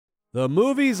The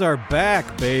movies are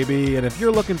back, baby, and if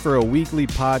you're looking for a weekly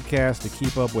podcast to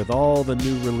keep up with all the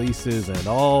new releases and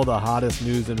all the hottest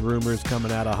news and rumors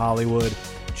coming out of Hollywood,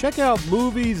 check out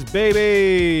Movies,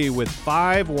 Baby, with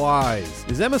 5 Ys.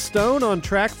 Is Emma Stone on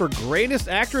track for greatest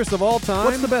actress of all time?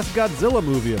 What's the best Godzilla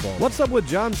movie of all? What's up with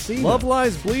John Cena? Love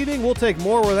Lies Bleeding? We'll take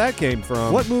more where that came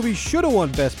from. What movie should have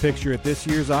won Best Picture at this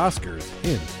year's Oscars?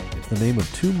 Hint. The name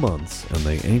of 2 months, and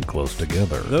they ain't close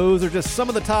together. Those are just some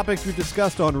of the topics we've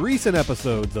discussed on recent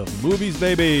episodes of Movies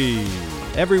Baby.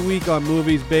 Every week on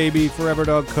Movies Baby, Forever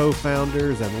Dog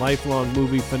co-founders and lifelong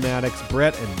movie fanatics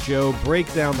Brett and Joe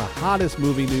break down the hottest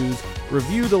movie news,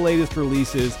 review the latest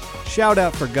releases, shout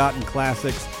out forgotten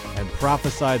classics, and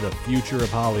prophesy the future of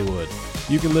Hollywood.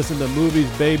 You can listen to Movies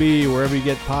Baby wherever you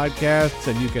get podcasts,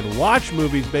 and you can watch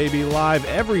Movies Baby live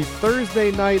every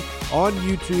Thursday night on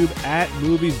YouTube at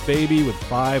Movies Baby with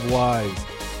 5 Ys.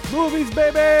 Movies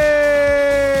Baby!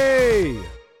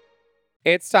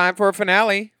 It's time for a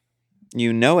finale.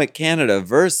 You Know It Canada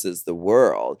versus the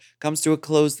world comes to a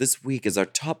close this week as our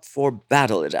top 4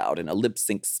 battle it out in a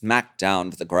lip-sync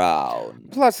smackdown for the crown.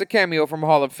 Plus a cameo from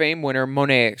Hall of Fame winner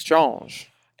Monet Exchange.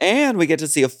 And we get to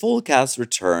see a full cast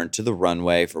return to the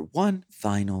runway for one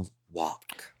final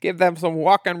walk. Give them some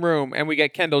walking room, and we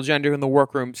get Kendall Jenner in the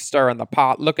workroom stirring the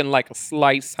pot, looking like a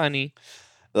slice, honey.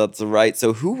 That's right.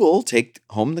 So who will take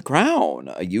home the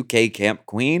crown? A UK camp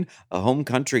queen, a home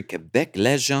country Quebec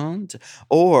legend,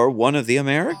 or one of the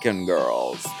American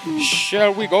girls?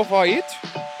 Shall we go for it?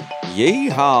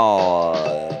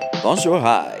 Yeehaw! Bonjour,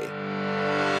 hi.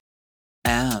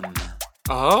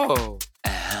 Oh.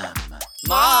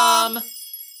 Mom!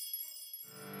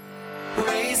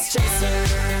 Race Chaser.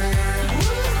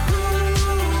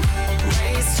 Woo-hoo.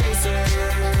 Race Chaser.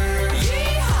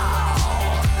 Yeehaw.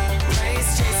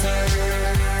 Race Chaser.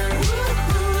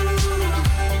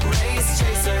 Woo-hoo. Race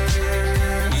Chaser.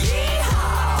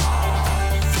 Yeehaw.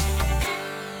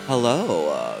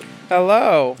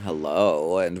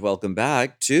 Hello, and welcome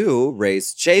back to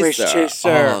Race Chaser. Race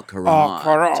Chaser. Au courant.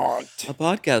 Courant. A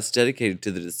podcast dedicated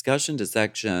to the discussion,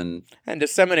 dissection, And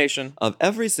dissemination. of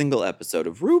every single episode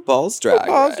of RuPaul's Drag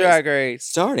RuPaul's Race. Drag Race.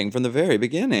 Starting from the very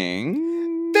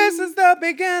beginning. This is the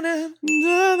beginning.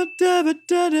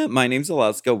 My name's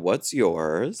Alaska. What's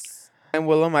yours? And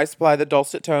Willem, I supply the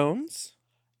dulcet tones.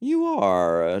 You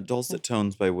are Dulcet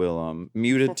Tones by Willem.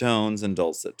 Muted tones and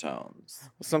dulcet tones.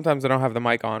 Sometimes I don't have the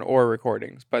mic on or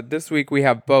recordings, but this week we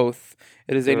have both.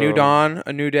 It is a new Girl. dawn,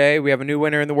 a new day. We have a new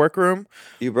winner in the workroom.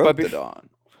 You broke But the bef- dawn.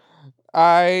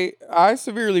 I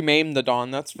severely maimed the dawn,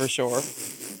 that's for sure.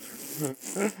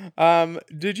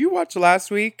 Did you watch last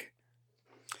week?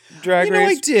 Drag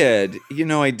Race? I did.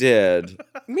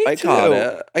 Me I too.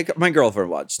 caught it. My girlfriend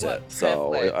watched it, so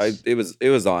privilege. it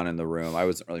was on in the room. I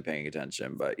wasn't really paying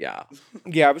attention, but yeah.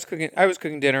 Yeah, I was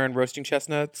cooking dinner and roasting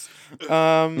chestnuts.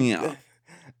 Yeah.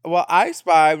 Well, I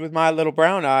spied with my little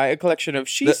brown eye a collection of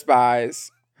She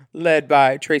Spies, led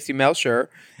by Tracy Melcher.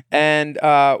 And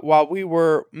while we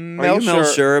were Are you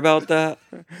Melcher about that?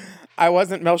 I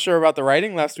wasn't Melcher about the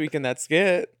writing last week in that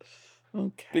skit.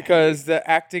 Okay. Because the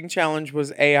acting challenge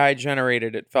was AI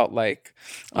generated, it felt like.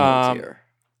 Oh dear.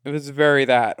 It was very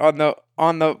that. On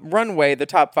the runway, the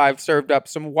top 5 served up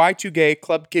some Y2K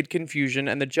club kid confusion,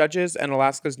 and the judges and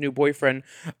Alaska's new boyfriend,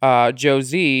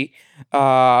 Josie,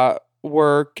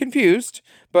 were confused.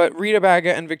 But Rita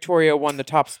Baga and Victoria won the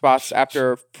top spots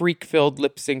after a freak-filled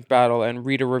lip-sync battle, and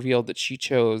Rita revealed that she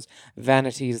chose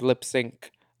Vanity's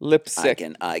lip-sync.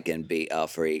 I can be a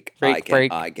freak. Freak.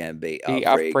 I can be Be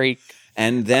a a freak. freak.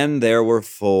 And then there were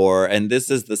 4, and this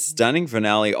is the stunning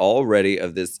finale already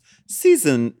of this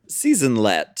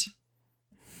seasonlet.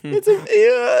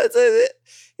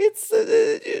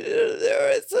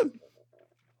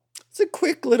 It's a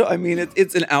quick little. I mean,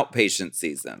 it's an outpatient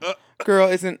season. Girl,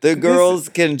 isn't The girls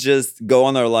can just go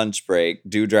on their lunch break,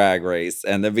 do Drag Race,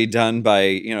 and they'll be done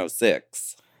by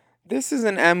 6. This is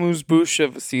an amuse-bouche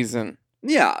of a season.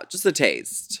 Yeah, just a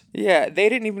taste. Yeah, they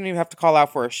didn't even have to call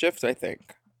out for a shift, I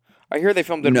think. I hear they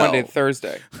filmed it No. Monday to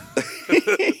Thursday.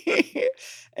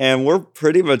 And we're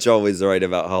pretty much always right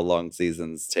about how long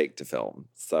seasons take to film.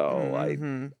 So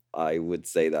Mhm. I would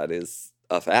say that is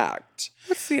a fact.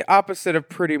 What's the opposite of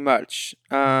pretty much?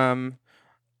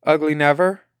 Ugly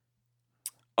never?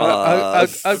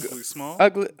 Ugly small.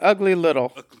 Ugly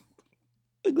little.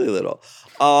 Ugly little.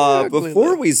 Ugly Before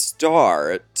little. we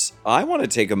start, I want to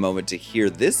take a moment to hear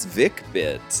this Vic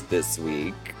bit this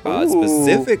week, Ooh.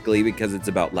 specifically because it's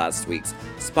about last week's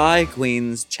Spy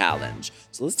Queens Challenge.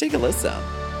 So let's take a listen.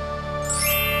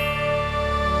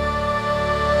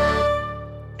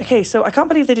 Okay, so I can't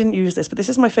believe they didn't use this, but this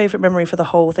is my favorite memory for the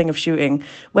whole thing of shooting.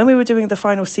 When we were doing the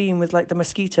final scene with like the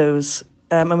mosquitoes,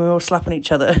 and we were all slapping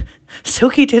each other,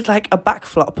 Silky did like a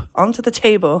backflop onto the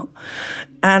table,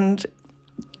 and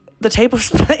the table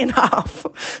split in half,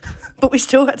 but we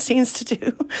still had scenes to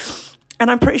do. And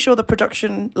I'm pretty sure the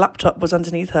production laptop was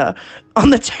underneath her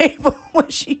on the table when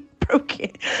she broke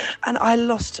it. And I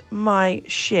lost my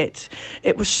shit.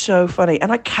 It was so funny.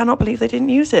 And I cannot believe they didn't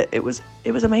use it. It was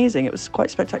amazing. It was quite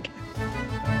spectacular.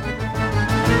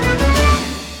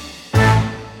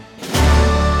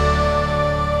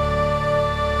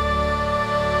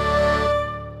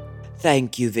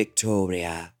 Thank you,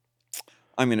 Victoria.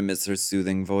 I'm going to miss her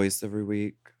soothing voice every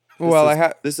week.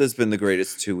 This has been the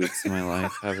greatest 2 weeks of my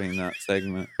life, having that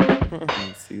segment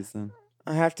this season.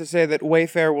 I have to say that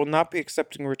Wayfair will not be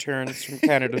accepting returns from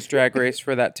Canada's Drag Race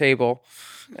for that table,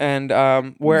 and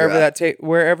wherever that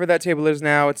table is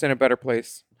now, it's in a better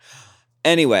place.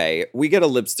 Anyway, we get a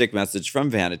lipstick message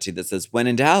from Vanity that says, "When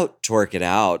in doubt, torque it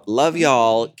out. Love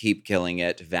y'all. Keep killing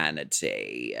it,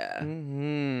 Vanity."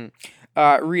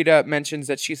 Rita mentions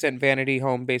that she sent Vanity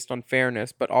home based on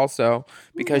fairness, but also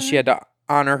because she had to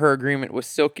honor her agreement with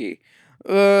Silky.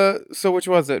 So which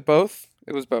was it? Both?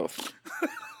 It was both.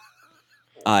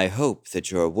 I hope that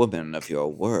you're a woman of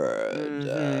your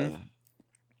word.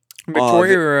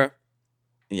 Victoria.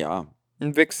 Yeah.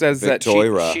 And Vic says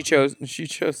Victoria. that she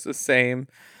chose the same.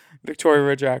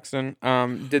 Victoria Jackson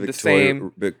did the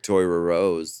same. Victoria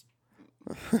Rose.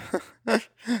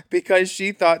 Because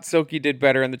she thought Silky did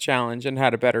better in the challenge and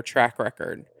had a better track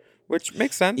record, which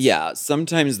makes sense. Yeah,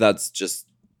 sometimes that's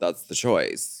the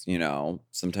choice, you know?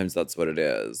 Sometimes that's what it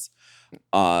is.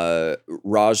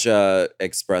 Raja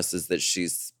expresses that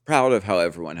she's proud of how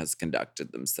everyone has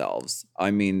conducted themselves. I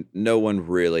mean, no one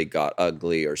really got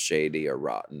ugly or shady or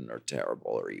rotten or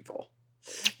terrible or evil.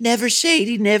 Never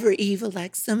shady, never evil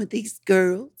like some of these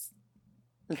girls.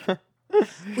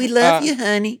 We love you,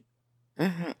 honey.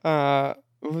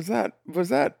 Was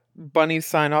that Bunny's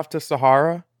sign off to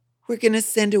Sahara? We're gonna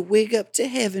send a wig up to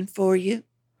heaven for you.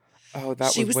 Oh,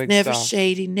 that She was Wig never Stop.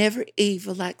 shady, never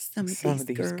evil like some of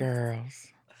these girls.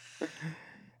 girls.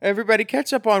 Everybody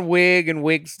catch up on Wig and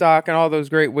Wigstock and all those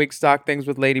great Wigstock things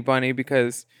with Lady Bunny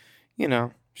because, you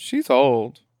know, she's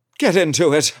old. Get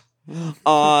into it.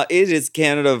 It is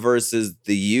Canada versus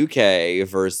the UK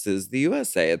versus the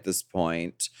USA at this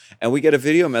point. And we get a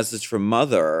video message from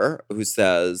Mother who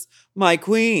says, "My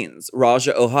queens,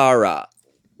 Raja O'Hara,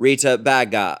 Rita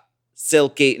Baga,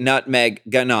 Silky Nutmeg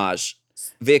Ganache,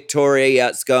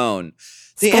 Victoria Scone.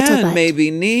 The end may be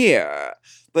near,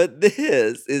 but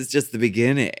this is just the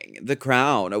beginning. The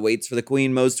crown awaits for the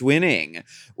queen most winning.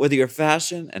 Whether you're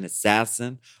fashion, an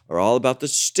assassin, or all about the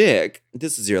shtick,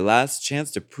 this is your last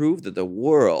chance to prove to the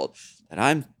world that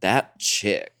I'm that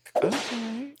chick."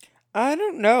 Okay. I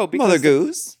don't know. Because Mother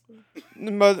Goose.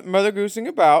 Mother goosing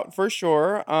about, for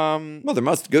sure. Mother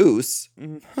must goose.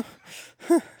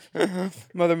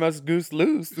 Mother must goose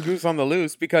loose. The goose on the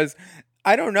loose. Because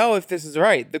I don't know if this is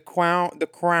right. The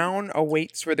crown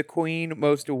awaits for the queen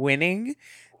most winning.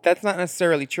 That's not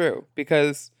necessarily true.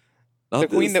 Because Not the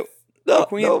queen this. that... No, the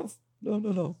queen,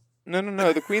 no.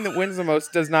 No. The queen that wins the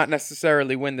most does not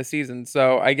necessarily win the season.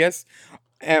 So I guess...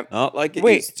 Not like it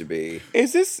wait. used to be.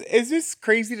 Is this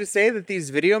crazy to say that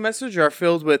these video messages are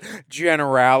filled with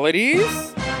generalities?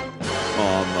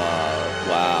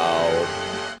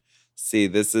 Wow. See,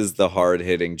 this is the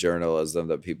hard-hitting journalism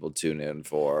that people tune in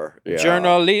for. Yeah.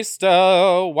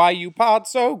 Journalista, why you pod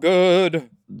so good?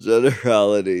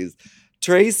 Generalities.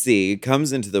 Tracy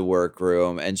comes into the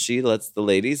workroom and she lets the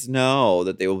ladies know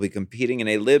that they will be competing in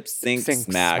a lip sync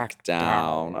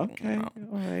smackdown. Okay, all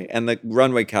right. And the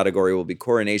runway category will be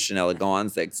Coronation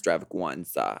Eleganza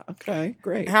Extravaganza. Okay,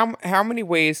 great. How many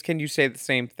ways can you say the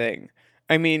same thing?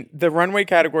 I mean, the runway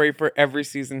category for every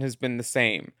season has been the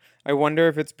same. I wonder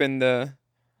if it's been the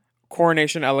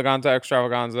Coronation Eleganza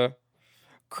Extravaganza.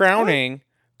 Crowning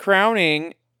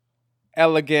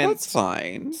Elegant. That's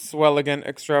fine. Swelligant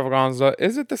Extravaganza.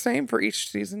 Is it the same for each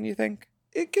season, you think?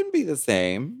 It can be the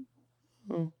same.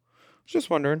 Just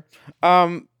wondering.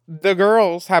 The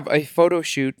girls have a photo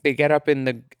shoot. They get up in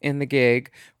the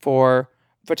gig for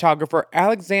photographer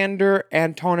Alexander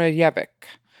Antonievic.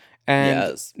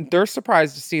 And they're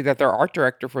surprised to see that their art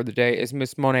director for the day is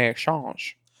Miss Monet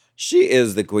Exchange. She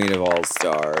is the queen of all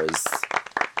stars.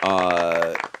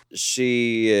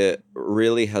 She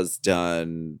really has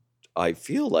done, I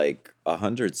feel like,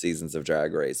 100 seasons of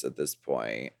Drag Race at this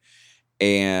point.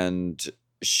 And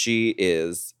she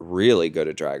is really good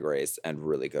at Drag Race and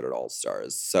really good at All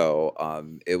Stars.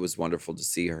 So it was wonderful to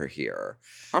see her here.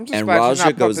 I'm just and glad Raja she's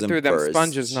not goes pumping in through them first.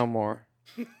 sponges no more.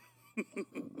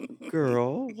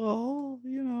 Girl, well,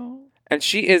 And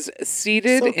she is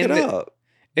seated soak in it the up.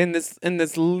 in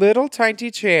this little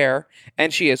tiny chair,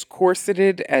 and she is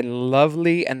corseted and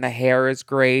lovely, and the hair is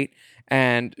great,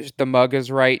 and the mug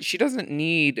is right. She doesn't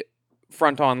need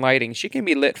front on lighting. She can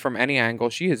be lit from any angle.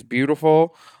 She is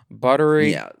beautiful,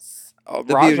 buttery. Yes. The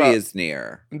beauty is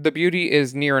near. The beauty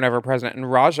is near and ever present.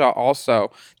 And Raja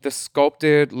also, the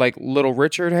sculpted like Little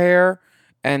Richard hair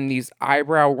and these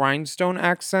eyebrow rhinestone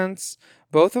accents.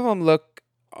 Both of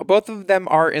them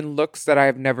are in looks that I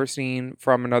have never seen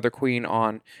from another queen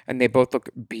on, and they both look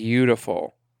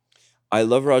beautiful. I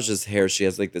love Raja's hair. She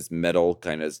has like this metal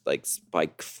kind of like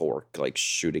spike fork like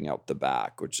shooting out the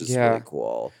back, which is Yeah. really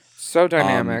cool. So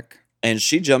dynamic. And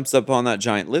she jumps up on that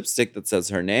giant lipstick that says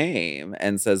her name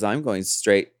and says, "I'm going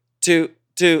straight to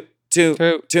To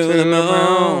the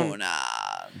moon."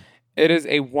 It is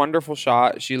a wonderful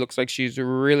shot. She looks like she's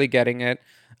really getting it.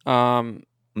 And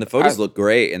the photos look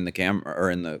great in the camera or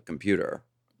in the computer.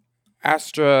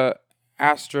 What's the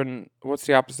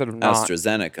opposite of not?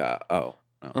 AstraZeneca. Oh.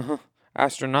 No. Uh-huh.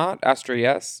 Astronaut? Astra,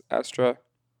 yes. Astra,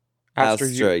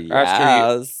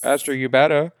 yes. Astra, you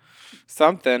better.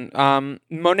 Something.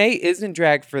 Monet is in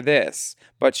drag for this,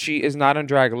 but she is not in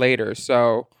drag later.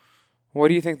 So, what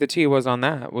do you think the tea was on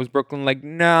that? Was Brooklyn like,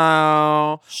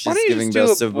 no? She's giving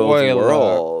best of both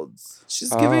worlds.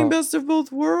 She's giving best of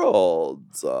both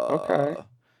worlds. Okay.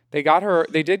 They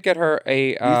did get her a.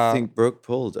 You think Brooke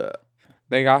pulled it?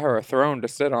 They got her a throne to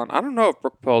sit on. I don't know if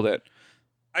Brooke pulled it.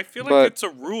 I feel like it's a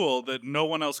rule that no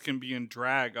one else can be in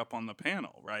drag up on the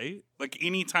panel, right? Like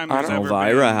anytime there's ever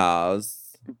Elvira been... has.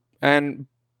 And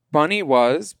Bunny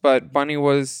was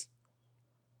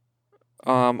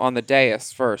on the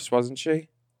dais first, wasn't she?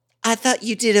 I thought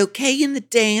you did okay in the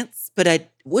dance, but I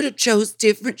would have chose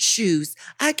different shoes.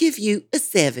 I give you a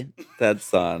 7.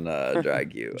 That's on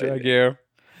Drag You. Drag You.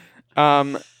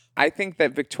 I think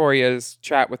that Victoria's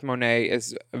chat with Monet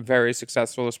is very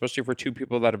successful, especially for two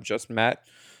people that have just met.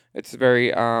 It's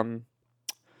very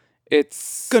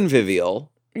it's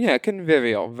convivial. Yeah,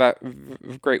 convivial.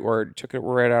 Great word. Took it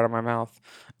right out of my mouth.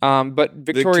 But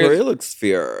Victoria looks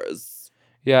fierce.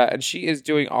 Yeah, and she is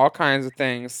doing all kinds of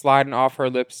things, sliding off her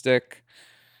lipstick.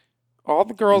 All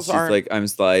the girls She's like, I'm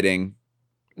sliding.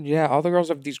 Yeah, all the girls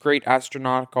have these great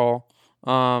astronautical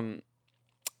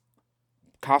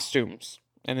costumes,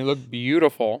 and they look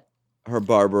beautiful. Her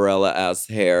Barbarella-ass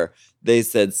hair. They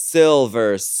said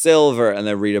silver, silver, and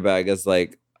then Rita Baga is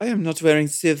like, I am not wearing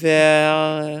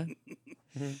silver.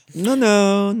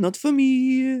 No, not for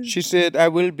me. She said, I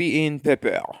will be in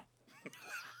pepper.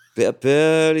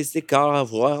 Pepper is the color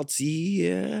of royalty.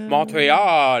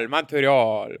 Montreal.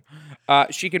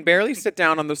 She can barely sit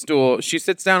down on the stool. She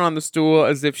sits down on the stool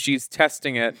as if she's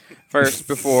testing it first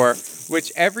before,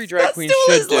 which every drag queen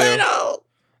should do. Little.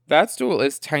 That stool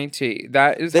is tiny.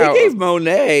 That is They how gave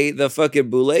Monet the fucking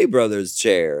Boulet Brothers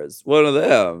chairs. One of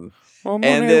them. Well,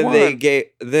 And Monet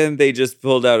then won. they just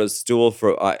pulled out a stool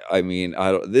for I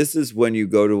don't this is when you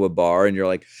go to a bar and you're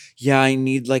like, yeah, I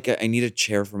need a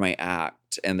chair for my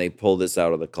act, and they pull this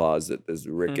out of the closet, this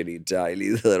rickety tiny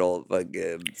little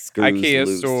fucking screws IKEA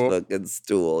loose stool. fucking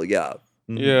stool. Yeah.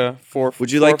 Mhm. Yeah,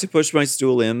 Would you like to push my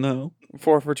stool in though?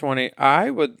 4 for 20.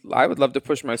 I would love to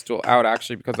push my stool out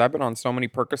actually, because I've been on so many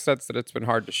Percocets that it's been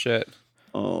hard to shit.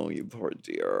 Oh, you poor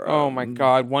dear. Oh my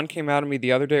god, one came out of me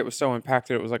the other day. It was so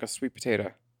impacted. It was like a sweet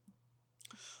potato.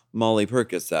 Molly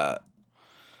Percocet.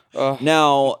 Ugh.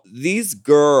 Now, these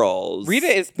girls Rita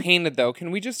is painted though.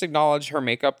 Can we just acknowledge her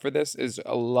makeup for this is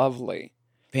lovely.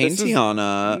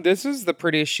 Paintiana. This is the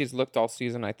prettiest she's looked all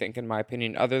season, I think, in my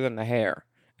opinion, other than the hair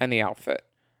and the outfit.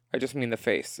 I just mean the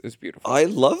face is beautiful. I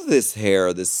love this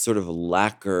hair, this sort of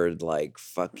lacquered, like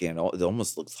fucking, it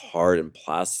almost looks hard and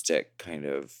plastic kind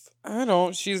of. I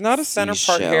don't. She's not a center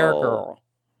part hair Seashell.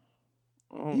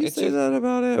 girl. You say that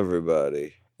about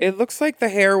everybody. It looks like the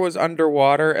hair was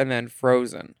underwater and then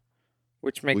frozen,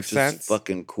 which makes Which sense. is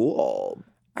fucking cool.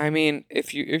 I mean,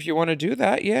 if you want to do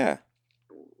that, yeah.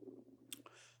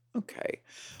 Okay.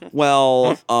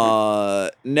 Well,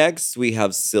 next we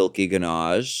have Silky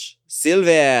Ganache.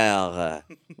 Silver.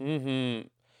 Mm-hmm.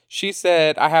 She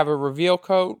said, "I have a reveal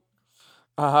coat.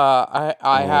 I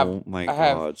have Oh my I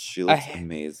have god, she a looks he-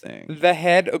 amazing. the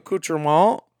head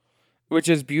accoutrement, which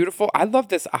is beautiful. I love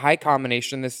this eye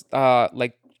combination. This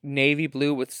like navy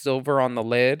blue with silver on the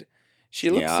lid. She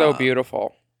looks so Yeah.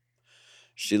 beautiful.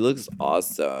 She looks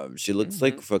awesome. She looks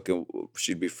like fucking.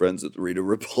 She'd be friends with Rita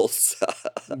Repulsa.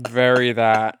 Very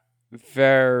that.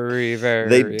 Very, very.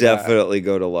 They that. definitely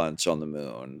go to lunch on the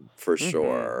moon for Mhm.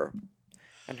 sure.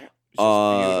 And she's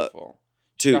Uh, beautiful.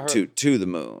 Got her- To the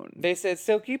moon. They said,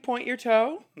 "Silky, point your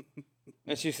toe."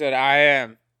 And she said, I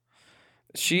am.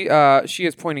 She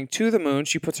is pointing to the moon.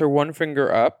 She puts her one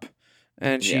finger up,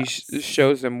 and she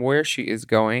shows him where she is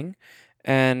going.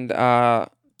 And the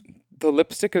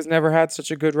lipstick has never had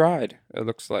such a good ride, it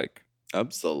looks like.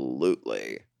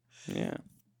 Absolutely. Yeah.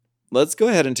 Let's go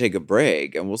ahead and take a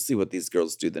break, and we'll see what these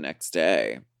girls do the next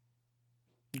day.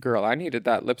 Girl, I needed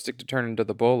that lipstick to turn into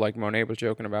the bull like Monet was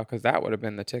joking about, because that would have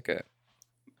been the ticket.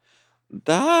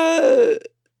 That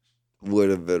would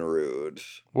have been rude.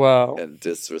 Well, and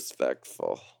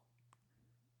disrespectful.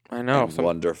 I know. And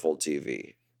wonderful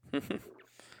TV.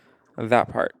 That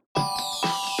part.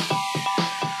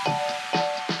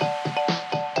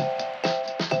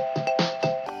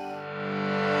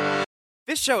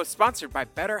 This show is sponsored by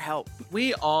BetterHelp.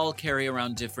 We all carry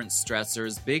around different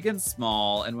stressors, big and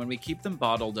small, and when we keep them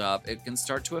bottled up, it can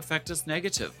start to affect us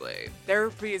negatively.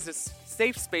 Therapy is a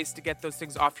safe space to get those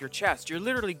things off your chest. You're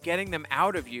literally getting them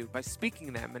out of you by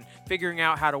speaking them and figuring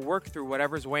out how to work through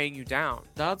whatever's weighing you down.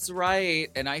 That's right.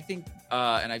 And I think,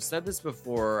 and I've said this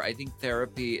before, I think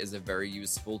therapy is a very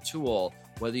useful tool,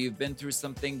 whether you've been through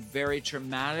something very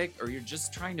traumatic or you're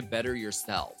just trying to better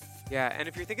yourself. Yeah, and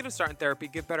if you're thinking of starting therapy,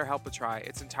 give BetterHelp a try.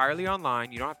 It's entirely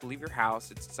online. You don't have to leave your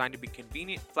house. It's designed to be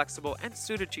convenient, flexible, and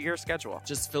suited to your schedule.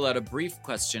 Just fill out a brief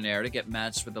questionnaire to get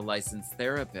matched with a licensed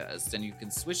therapist, and you can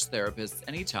switch therapists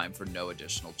anytime for no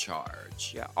additional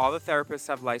charge. Yeah, all the therapists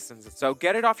have licenses, so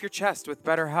get it off your chest with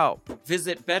BetterHelp.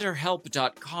 Visit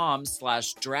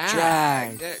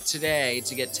betterhelp.com/drag today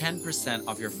to get 10%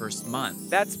 off your first month.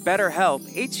 That's BetterHelp,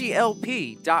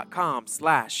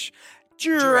 HELP.com/drag.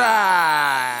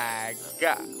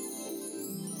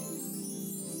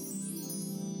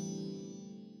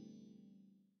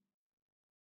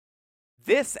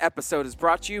 This episode is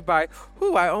brought to you by,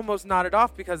 I almost nodded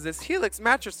off because this Helix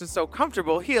mattress is so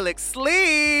comfortable. Helix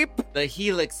Sleep! The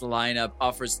Helix lineup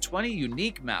offers 20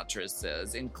 unique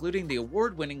mattresses, including the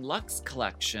award-winning Luxe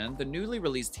Collection, the newly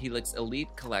released Helix Elite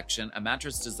Collection, a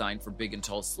mattress designed for big and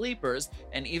tall sleepers,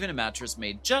 and even a mattress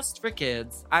made just for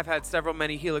kids. I've had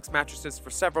many Helix mattresses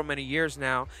for many years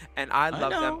now, and I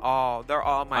love them all. They're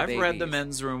all my babies. I've read the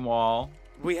men's room wall.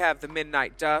 We have the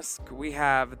Midnight Dusk. We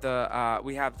have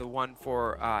the one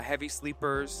for heavy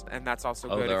sleepers, and that's also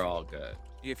good. Oh, they're all good.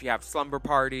 If you have slumber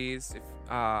parties,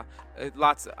 I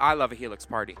love a Helix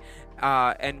party.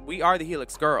 And we are the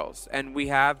Helix girls, and we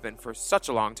have been for such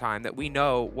a long time that we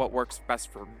know what works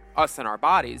best for us and our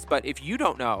bodies. But if you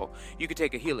don't know, you could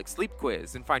take a Helix sleep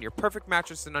quiz and find your perfect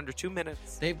mattress in under 2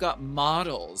 minutes. They've got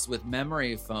models with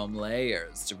memory foam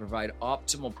layers to provide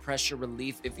optimal pressure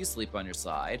relief if you sleep on your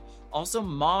side. Also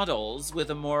models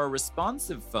with a more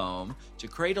responsive foam to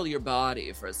cradle your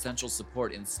body for essential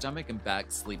support in stomach and back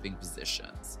sleeping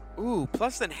positions. Ooh,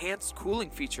 plus enhanced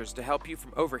cooling features to help you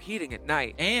from overheating at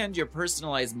night. And your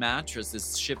personalized mattress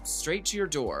is shipped straight to your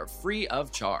door, free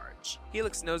of charge.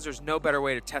 Helix knows there's no better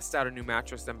way to test out a new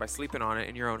mattress than by sleeping on it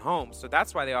in your own home, so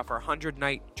that's why they offer a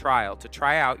 100-night trial to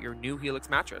try out your new Helix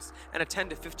mattress and a 10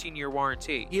 to 15-year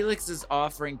warranty. Helix is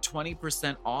offering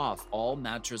 20% off all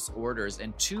mattress orders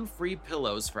and 2 free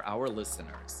pillows for our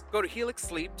listeners. Go to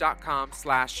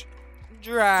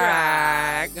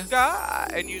helixsleep.com/drag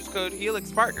and use code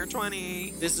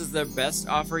HelixPartner20. This is their best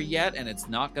offer yet, and it's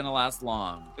not going to last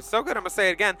long. It's so good, I'm going to say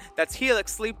it again. That's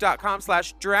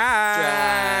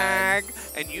helixsleep.com/drag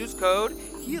and use code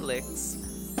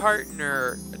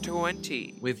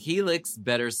HelixPartner20. With Helix,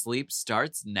 better sleep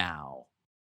starts now.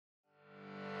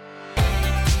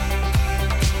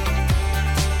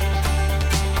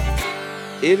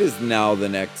 It is now the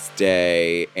next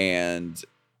day, and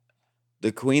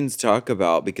the queens talk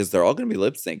about, because they're all going to be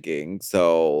lip syncing,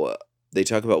 so they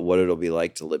talk about what it'll be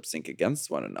like to lip sync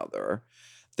against one another.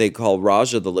 They call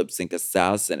Raja the lip sync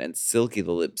assassin and Silky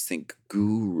the lip sync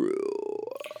guru.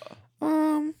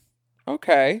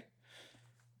 Okay.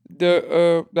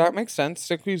 That makes sense.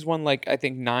 Silky's won I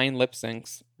think 9 lip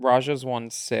syncs. Raja's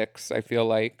won 6, I feel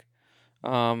like.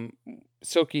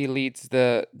 Silky leads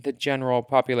the general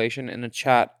population in a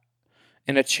chant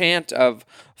of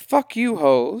 "fuck you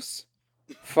hoes,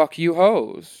 fuck you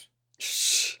hoes,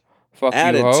 fuck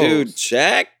Attitude you hoes,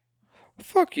 check.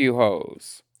 fuck you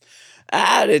hoes."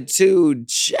 Attitude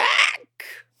check.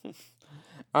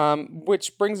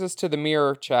 Which brings us to the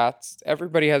mirror chats.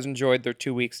 Everybody has enjoyed their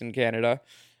 2 weeks in Canada,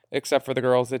 except for the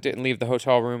girls that didn't leave the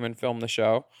hotel room and film the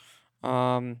show.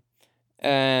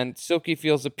 And Silky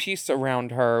feels a peace around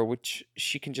her, which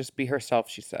she can just be herself,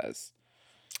 she says.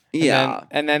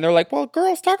 And then they're like, well,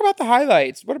 girls, talk about the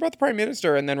highlights. What about the Prime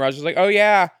Minister? And then Raja's like, oh,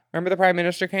 yeah. Remember the Prime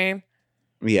Minister came?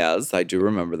 Yes, I do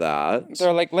remember that.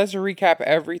 They're like, let's recap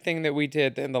everything that we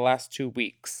did in the last 2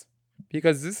 weeks.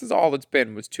 Because this is all it's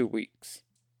been was 2 weeks.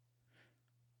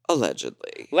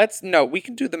 Allegedly. We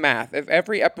can do the math. If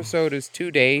every episode is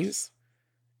 2 days,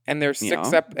 and there's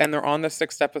and they're on the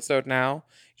 6th episode now,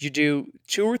 you do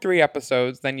 2 or 3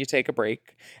 episodes, then you take a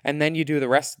break, and then you do the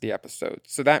rest of the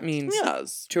episodes. So that means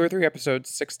Yes. 2 or 3 episodes,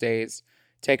 6 days,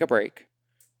 take a break,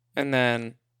 and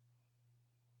then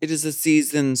It is a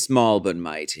season small but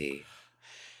mighty.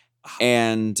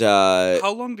 And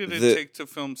How long did it the- take to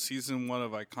film season 1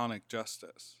 of Iconic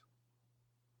Justice?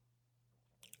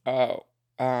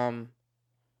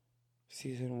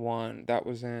 Season 1, that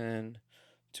was in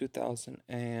 2000,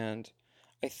 and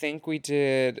I think we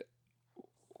did.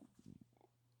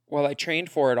 Well, I trained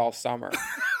for it all summer,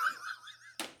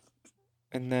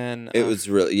 and then it was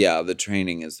really, the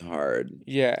training is hard.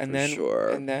 yeah, and for then sure.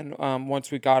 and then once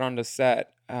we got onto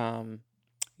set,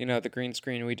 the green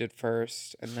screen we did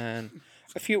first, and then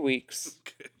a few weeks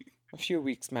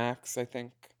max, I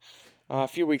think. A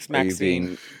few weeks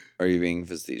maxine. Are you being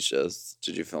facetious?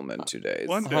 Did you film it in 2 days?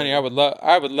 One day. Honey, I would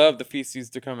love the feces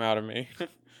to come out of me.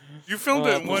 You filmed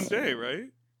it in one day, right?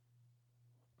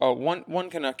 Oh, one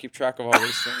cannot keep track of all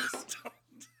these things.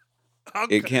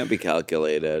 It can't be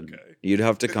calculated. Okay. You'd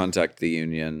have to contact the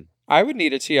union. I would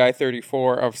need a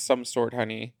TI-34 of some sort,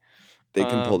 honey. They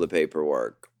can pull the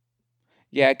paperwork.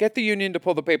 Yeah, get the union to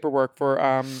pull the paperwork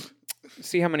for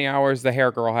see how many hours the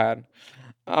hair girl had.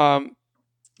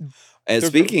 And There's-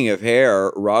 speaking of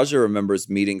hair, Raja remembers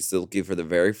meeting Silky for the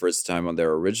very first time on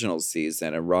their original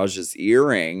season, and Raja's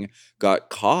earring got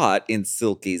caught in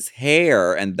Silky's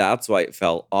hair, and that's why it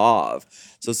fell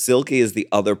off. So Silky is the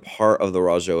other part of the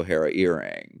Raja O'Hara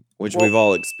earring, which we've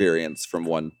all experienced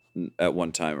at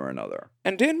one time or another.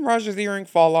 And didn't Raja's earring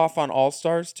fall off on All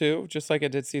Stars too, just like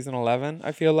it did season 11?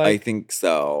 I feel like I think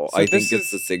so. So I think this it's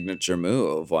is- the signature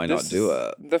move. Why not this do is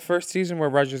it? the first season where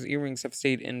Raja's earrings have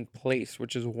stayed in place,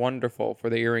 which is wonderful for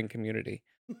the earring community.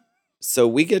 So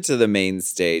we get to the main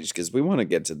stage because we want to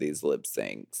get to these lip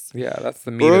syncs. Yeah, that's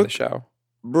the meat of the Brooke- show.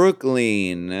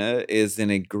 Brooklyn is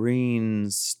in a green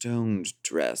stoned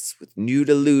dress with nude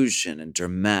illusion and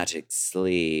dramatic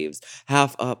sleeves,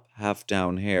 half up, half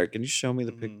down hair. Can you show me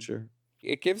the picture?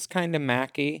 It gives kind of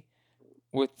Mackie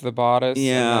with the bodice. and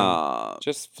then Yeah.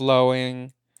 just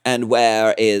flowing. And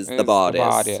where is is the bodice?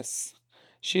 bodice.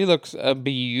 She looks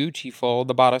beautiful.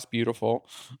 The bodice beautiful.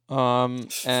 And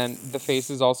the face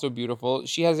is also beautiful.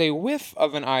 She has a whiff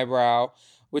of an eyebrow,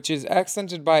 which is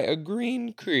accented by a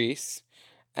green crease.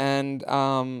 And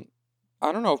I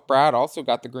don't know if Brad also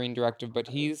got the green directive, but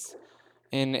he's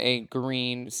in a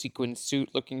green sequin suit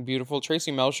looking beautiful.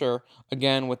 Tracy Melcher,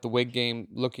 again, with the wig game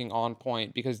looking on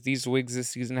point, because these wigs this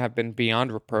season have been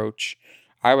beyond reproach.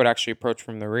 I would actually approach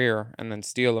from the rear and then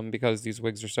steal them because these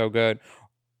wigs are so good.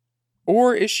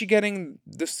 Or is she getting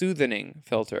the soothing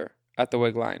filter at the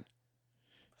wig line?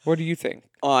 What do you think?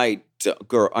 I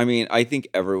think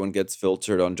everyone gets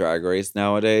filtered on Drag Race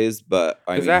nowadays, but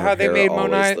Is that how they made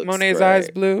Monet's eyes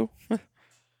blue?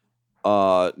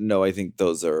 No, I think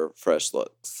those are fresh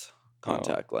looks,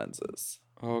 contact lenses.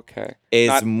 Okay. Es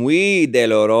Not- muy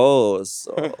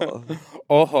doloroso.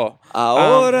 Ojo.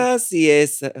 Ahora sí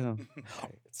es. Oh, okay,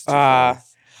 it's too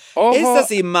fast. Ojo.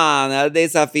 Esta semana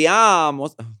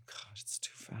desafiamos. Oh God, it's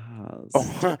too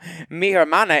fast. Mi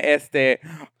hermana es de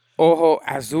ojo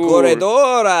azul.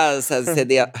 Corredoras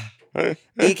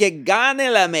y que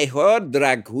gane la mejor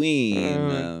drag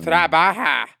queen.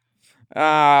 Trabaja.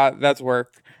 That's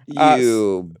work.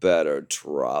 You better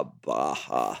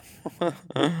trabaja.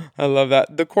 I love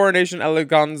that. The Coronation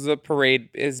Eleganza parade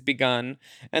is begun,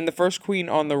 and the first queen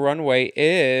on the runway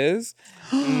is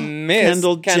Miss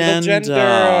Kendall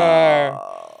Jenner.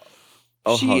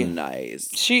 Oh, She- how nice.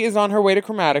 She is on her way to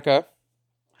Chromatica.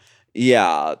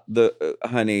 Yeah, the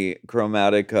honey,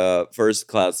 Chromatica, first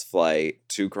class flight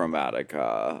to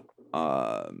Chromatica.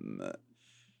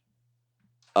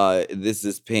 This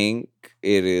is pink.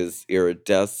 It is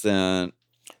iridescent.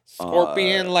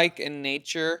 Scorpion-like in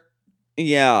nature.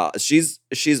 Yeah, she's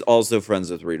also friends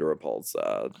with Rita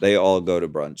Repulsa. They all go to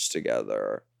brunch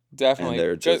together, Definitely. and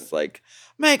they're Good- just like,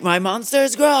 make my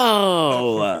monsters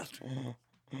grow.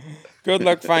 Good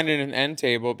luck finding an end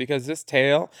table, because this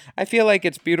tail, I feel like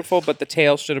it's beautiful, but the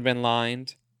tail should have been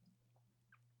lined.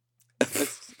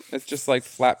 It's just like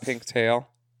flat pink tail.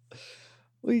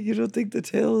 Wait, you don't think the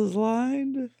tail is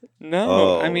lined?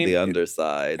 No, I mean the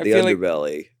underside, I the feel like-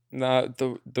 underbelly,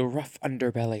 the rough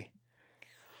underbelly.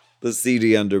 the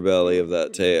seedy underbelly of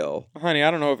that tail. Honey, I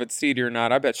don't know if it's seedy or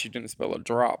not. I bet she didn't spill a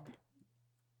drop.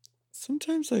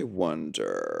 Sometimes I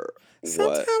wonder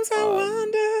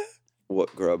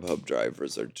what Grubhub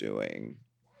drivers are doing.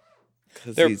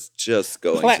 Because They're he's just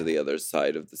going pla- to the other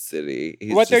side of the city.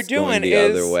 He's What they're just going doing the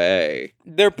other is- way.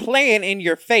 They're playing in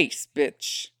your face,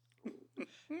 bitch.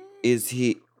 Is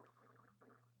he?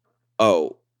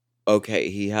 Oh, okay.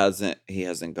 He hasn't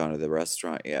gone to the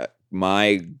restaurant yet.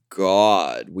 My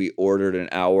God, we ordered an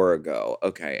hour ago.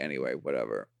 Okay. Anyway,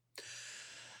 whatever.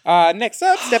 Next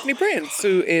up, Stephanie Prince,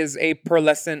 who is a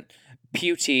pearlescent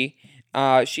beauty.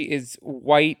 She is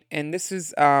white, and this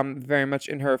is very much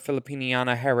in her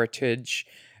Filipiniana heritage.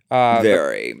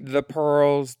 Very. The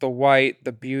pearls, the white,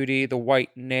 the beauty, the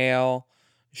white nail.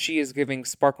 She is giving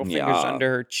sparkle fingers Yeah. under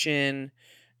her chin.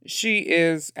 She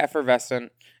is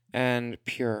effervescent and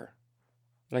pure,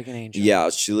 like an angel. Yeah,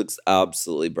 she looks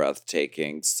absolutely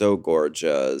breathtaking. So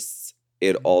gorgeous.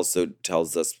 It also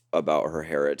tells us about her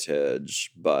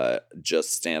heritage, but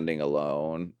just standing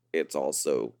alone, it's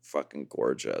also fucking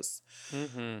gorgeous.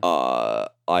 Mm-hmm.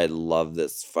 I love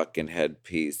this fucking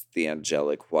headpiece, the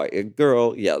angelic white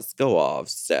girl. Yes, go off,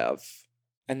 Steph.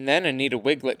 And then Anita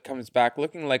Wiglet comes back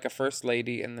looking like a first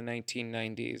lady in the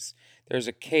 1990s. There's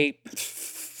a cape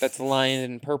that's lined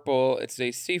in purple. It's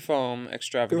a seafoam Girl,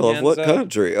 extravaganza. of what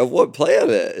country? Of what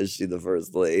planet is she the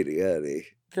first lady, Eddie?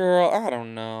 Girl, I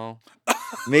don't know.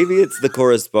 Maybe it's the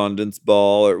correspondence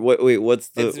ball, or wait, what's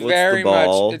the It's what's very the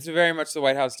ball? much. It's very much the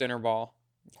White House dinner ball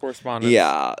correspondence.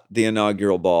 Yeah, the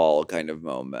inaugural ball kind of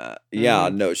moment. Yeah,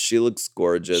 Mhm. no, she looks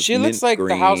gorgeous. She looks mint like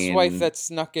the housewife green. that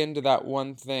snuck into that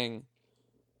one thing.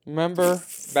 Remember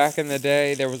back in the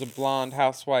day, there was a blonde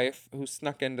housewife who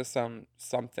snuck into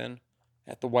something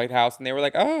at the White House, and they were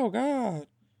like, "Oh God,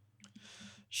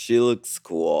 She looks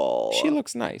cool. she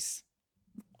looks nice."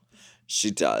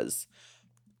 She does.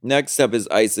 Next up is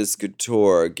Isis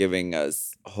Couture giving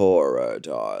us horror,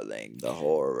 darling. The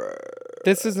horror.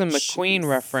 This is a McQueen She's-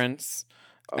 reference,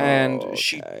 and Oh,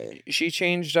 she okay.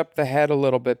 changed up the head a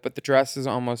little bit, but the dress is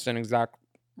almost an exact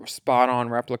spot on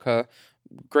replica.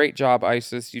 Great job,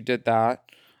 Isis. You did that.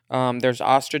 There's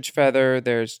ostrich feather.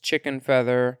 There's chicken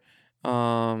feather.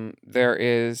 There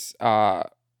is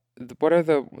what are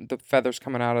the feathers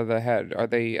coming out of the head? Are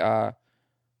they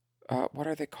what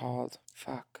are they called?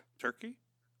 Fuck. Turkey?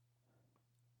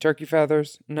 Turkey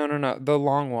feathers? No. The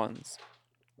long ones.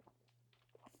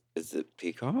 Is it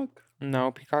peacock?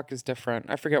 No, peacock is different.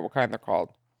 I forget what kind they're called.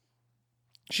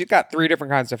 She's got 3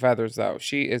 different kinds of feathers, though.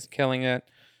 She is killing it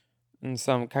in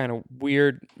some kind of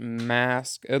weird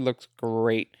mask. It looks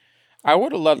great. I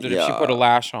would have loved it if she put a Yeah.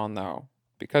 lash on, though,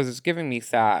 because it's giving me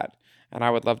sad, and I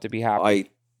would love to be happy. I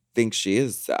think she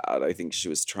is sad. I think she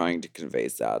was trying to convey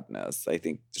sadness. I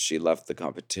think she left the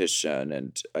competition,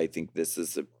 and I think this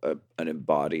is an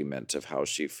embodiment of how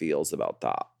she feels about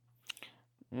that.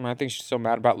 I think she's so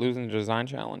mad about losing the design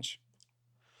challenge.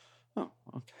 Oh,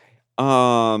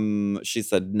 okay. She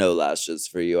said no lashes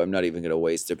for you. I'm not even gonna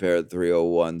waste a pair of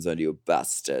 301s on you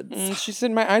bastards. She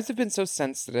said, "My eyes have been so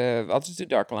sensitive. I'll just do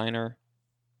dark liner."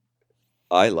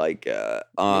 I like it.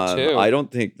 too. I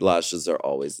don't think lashes are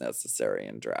always necessary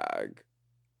in drag,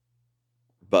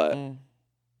 but Mm,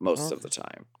 most of okay. the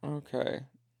time. okay.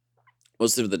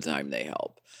 Most of the time they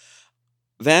help.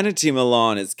 Vanity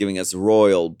Milan is giving us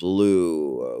royal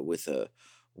blue with a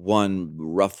one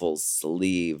ruffle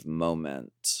sleeve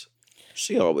moment.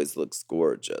 She always looks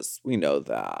gorgeous. We know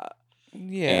that.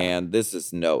 Yeah. And this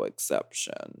is no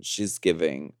exception. She's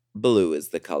giving blue is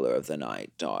the color of the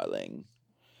night, darling.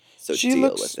 So She deal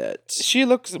looks- with it. She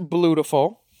looks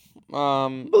beautiful.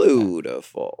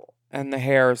 Beautiful. And the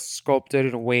hair is sculpted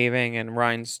and waving and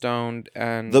rhinestoned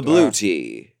and The blue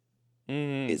tea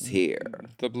mhm, is here.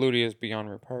 The blue tea is beyond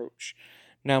reproach.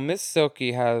 Now Miss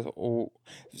Silky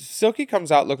Silky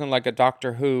comes out looking like a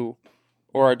Doctor Who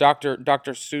or a Dr.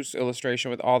 Seuss illustration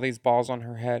with all these balls on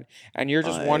her head, and you're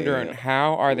just wondering I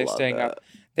how are they love staying it. up?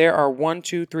 There are 1,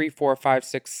 2, 3, 4, 5,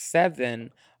 6,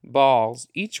 7 balls,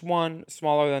 each one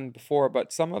smaller than before,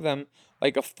 but some of them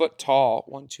like a foot tall.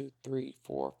 1, 2, 3,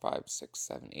 4, 5, 6,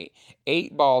 7, 8.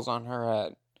 8 balls on her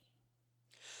head.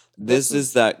 This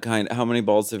is that kind. How many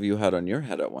balls have you had on your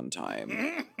head at one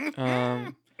time?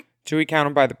 Do we count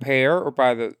them by the pair or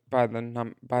by the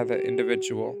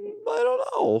individual? I don't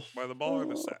know. By the ball or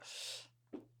the set?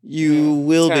 You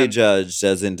will be 10. judged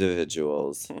as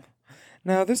individuals.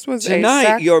 Now this was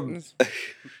Tonight,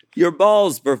 your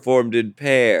balls performed in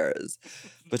pairs,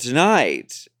 but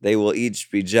tonight they will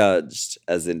each be judged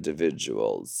as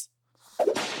individuals.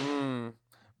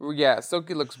 Yeah,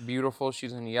 Silky looks beautiful.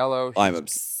 She's in yellow. I'm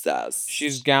obsessed.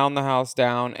 She's gowned the house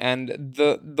down, and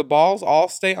the balls all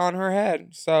stay on her head.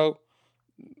 So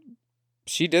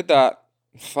she did that.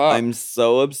 Fuck. I'm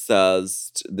so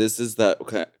obsessed. This is that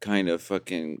kind of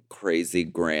fucking crazy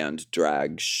grand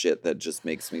drag shit that just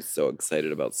makes me so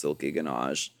excited about Silky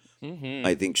Ganache. Mhm.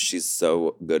 I think she's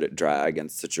so good at drag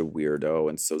and such a weirdo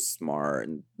and so smart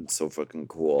and so fucking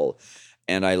cool.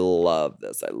 And I love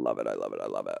this. I love it. I love it. I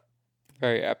love it.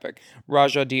 Very epic.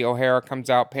 Raja D. O'Hara comes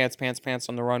out, pants, pants, pants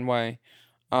on the runway.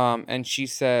 And she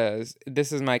says,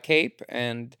 "This is my cape,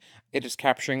 and it is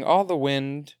capturing all the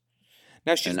wind."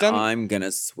 Now And I'm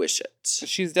gonna swish it.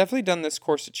 she's definitely done this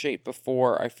corset shape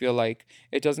before. I feel like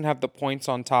it doesn't have the points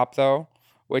on top though,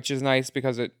 which is nice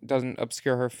because it doesn't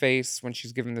obscure her face when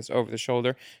she's giving this over the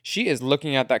shoulder. She is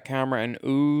looking at that camera and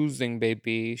oozing,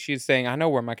 baby. She's saying, "I know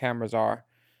where my cameras are."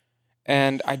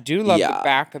 And I do love the Yeah.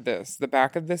 back of this. The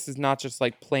back of this is not just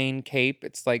like plain cape.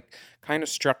 It's like kind of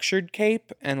structured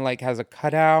cape and like has a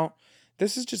cutout.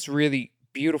 This is just really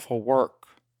beautiful work.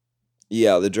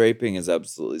 Yeah, the draping is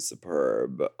absolutely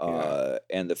superb.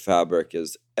 And the fabric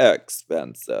is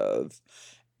expensive.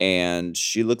 And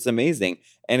she looks amazing.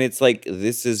 And it's like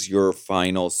this is your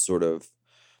final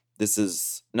this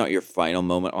is not your final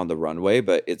moment on the runway,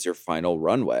 but it's your final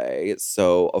runway.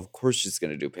 So of course she's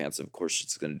gonna do pants. Of course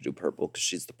she's gonna do purple because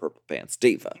she's the purple pants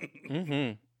diva.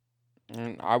 Mm-hmm.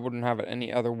 And I wouldn't have it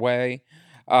any other way.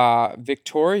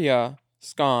 Victoria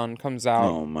Scone comes out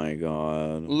Oh my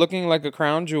god. looking like a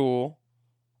crown jewel.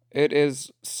 It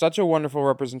is such a wonderful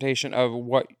representation of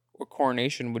what a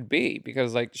coronation would be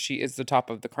because like she is the top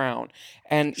of the crown.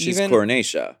 And She's even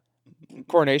Coronatia.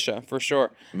 Coronation for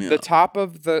sure. Yeah. The top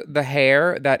of the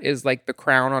hair that is like the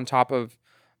crown on top of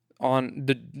on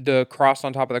the cross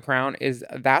on top of the crown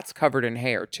that's covered in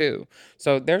hair too.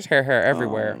 So there's hair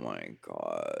everywhere. Oh my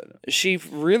god. She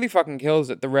really fucking kills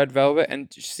it. The red velvet and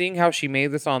seeing how she made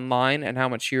this online and how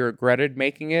much she regretted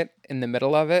making it in the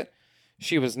middle of it.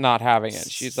 She was not having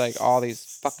it. She's like all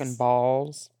these fucking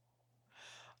balls.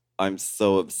 I'm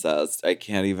so obsessed. I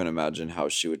can't even imagine how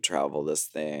she would travel this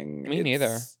thing. Me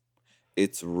neither.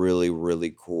 It's really,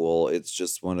 really cool. It's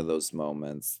just one of those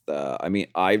moments that, I mean,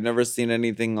 I've never seen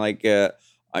anything like it.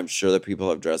 I'm sure that people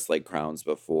have dressed like crowns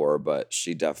before, but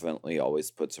she definitely always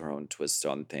puts her own twist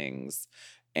on things.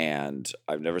 And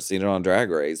I've never seen it on Drag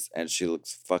Race, and she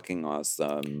looks fucking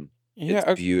awesome. Yeah,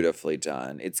 It's beautifully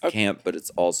done. It's camp, but it's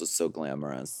also so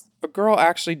glamorous. a girl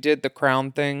actually did the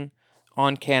crown thing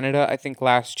on Canada, I think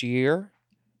last year.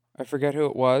 I forget who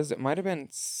it was. It might have been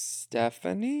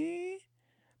Stephanie.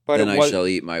 But Then it I was shall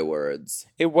eat my words.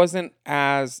 it wasn't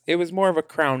as it was more of a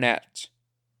crownette.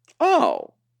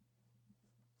 Oh.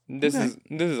 This Okay.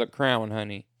 is a crown,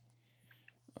 honey.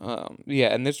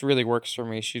 Yeah, and this really works for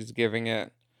me. She's giving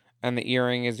it, and the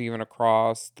earring is even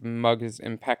across. The mug is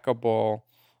impeccable.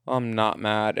 I'm not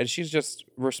mad, and she's just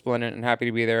resplendent and happy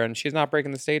to be there, and she's not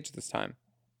breaking the stage this time.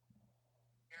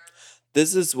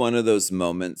 This is one of those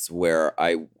moments where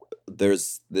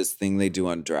there's this thing they do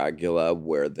on Dragula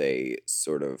where they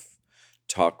sort of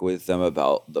talk with them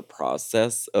about the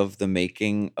process of the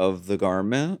making of the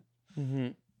garment. Mm-hmm.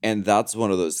 And that's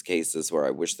one of those cases where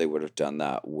I wish they would have done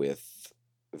that with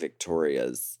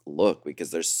Victoria's look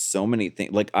because there's so many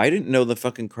things. Like I didn't know the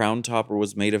fucking crown topper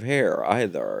was made of hair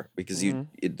either because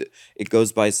it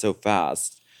goes by so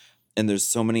fast. And there's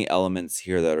so many elements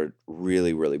here that are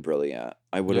really, really brilliant.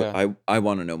 I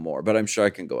want to know more, but I'm sure I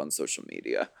can go on social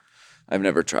media. I've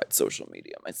never tried social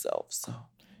media myself, so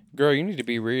Girl, you need to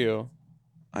be real.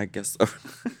 I guess so.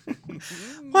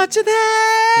 What you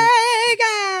think?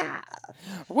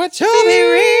 What To be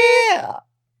real.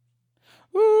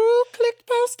 Ooh, click,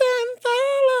 post, and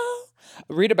follow.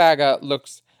 Rita Baga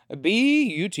looks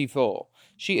beautiful.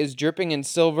 She is dripping in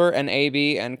silver and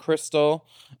AB and crystal.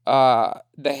 The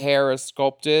hair is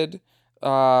sculpted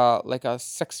like a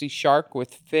sexy shark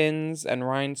with fins and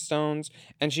rhinestones.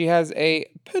 And she has a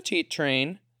petite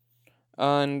train.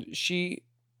 And is she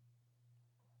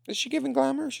giving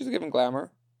glamour? She's giving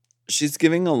glamour. She's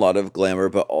giving a lot of glamour,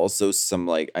 but also some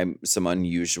some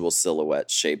unusual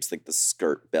silhouette shapes, like the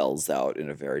skirt bells out in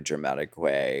a very dramatic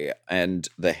way, and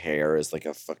the hair is like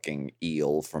a fucking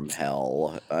eel from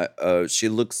hell. She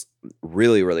looks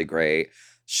really, really great.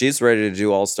 She's ready to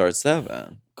do All Star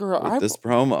 7 Girl, with this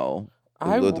promo.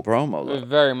 With the promo It look.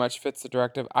 very much fits the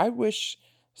directive. I wish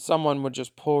someone would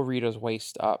just pull Rita's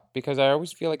waist up because I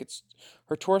always feel like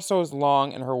her torso is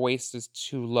long and her waist is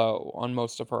too low on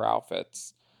most of her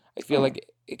outfits. I feel like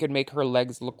it could make her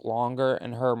legs look longer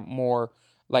and her more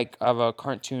like of a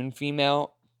cartoon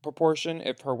female proportion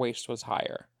if her waist was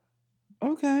higher.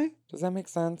 Okay. Does that make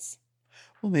sense?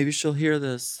 Well, maybe she'll hear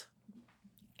this.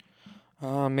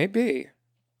 Maybe.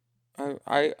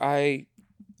 I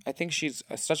think she's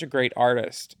such a great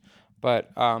artist,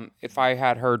 but if I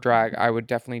had her drag, I would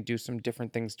definitely do some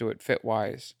different things to it fit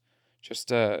wise, just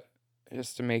to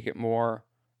make it more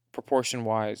proportion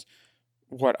wise.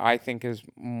 What I think is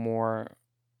more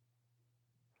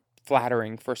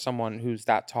flattering for someone who's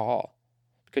that tall,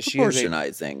 because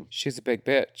Proportionizing. she's a big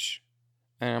bitch,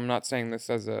 and I'm not saying this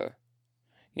as a,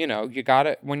 You know, you got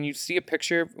it. When you see a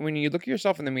picture, when you look at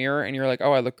yourself in the mirror and you're like,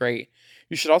 oh, I look great,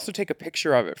 you should also take a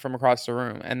picture of it from across the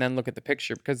room and then look at the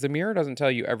picture because the mirror doesn't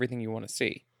tell you everything you want to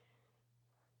see.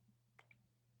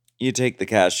 You take the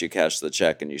cash, you cash the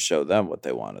check, and you show them what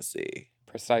they want to see.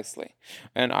 Precisely.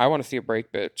 And I want to see a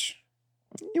break, bitch.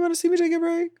 You want to see me take a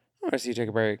break? I want to see you take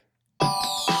a break.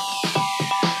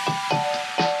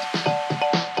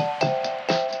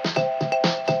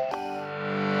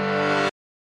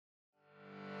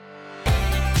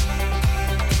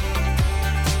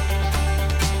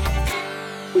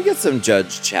 We get some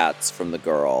judge chats from the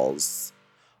girls.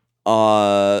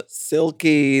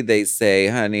 Silky, they say,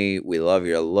 honey, we love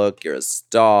your look. You're a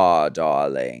star,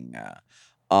 darling.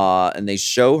 And they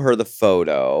show her the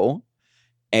photo.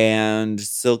 And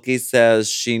Silky says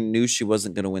she knew she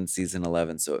wasn't going to win season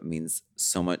 11, so it means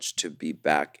so much to be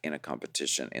back in a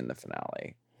competition in the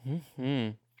finale. Mm-hmm.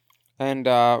 And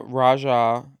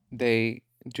Raja, they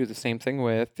do the same thing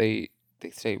with. They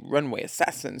say, runway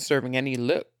assassin serving any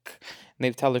look. And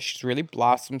they tell her she's really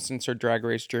blossomed since her Drag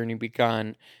Race journey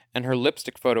begun. And her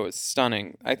lipstick photo is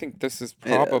stunning. I think this is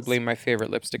probably my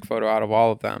favorite lipstick photo out of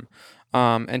all of them.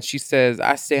 And she says,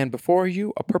 I stand before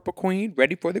you, a purple queen,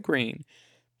 ready for the green.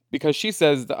 Because she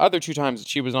says the other 2 times that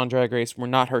she was on Drag Race were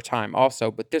not her time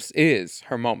also, but this is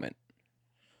her moment.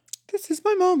 This is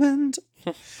my moment.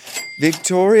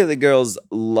 Victoria, the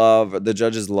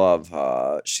judges love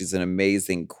her. She's an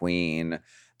amazing queen.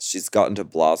 She's gotten to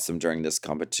blossom during this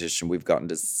competition. We've gotten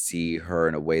to see her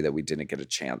in a way that we didn't get a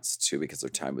chance to because her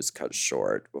time was cut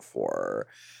short before.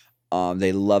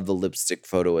 They love the lipstick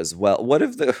photo as well. What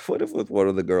if with one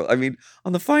of the girls? I mean,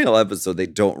 on the final episode, they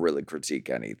don't really critique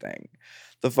anything.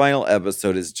 The final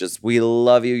episode is just, we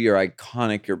love you. You're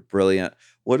iconic. You're brilliant.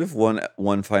 What if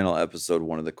one final episode,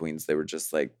 one of the queens, they were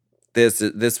just like, this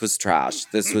was trash.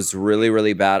 This was really,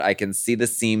 really bad. I can see the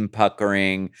seam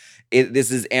puckering. This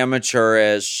is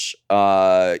amateurish.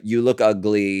 You look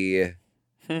ugly.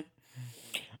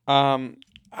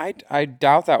 I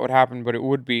doubt that would happen, but it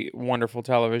would be wonderful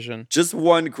television. Just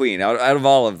one queen out of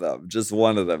all of them. Just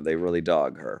one of them. They really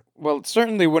dog her. Well, it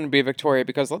certainly wouldn't be Victoria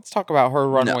because let's talk about her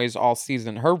runways all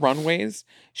season. Her runways,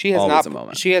 she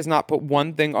has not put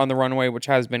one thing on the runway which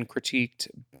has been critiqued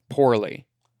poorly.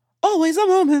 Always a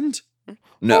moment.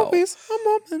 No. Always a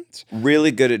moment.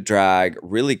 Really good at drag.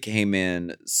 Really came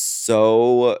in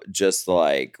so just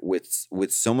like with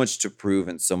so much to prove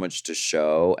and so much to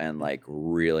show, and like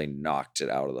really knocked it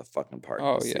out of the fucking park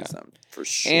this season for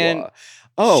sure.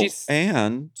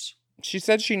 And she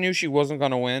said she knew she wasn't going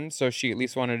to win, so she at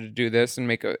least wanted to do this and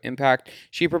make an impact.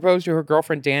 She proposed to her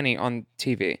girlfriend Danny on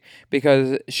TV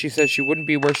because she says she wouldn't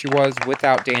be where she was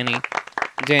without Danny.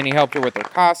 Danny helped her with her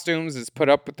costumes, has put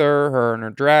up with her and her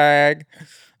drag.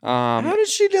 How did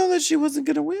she know that she wasn't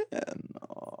going to win?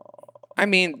 I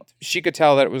mean, she could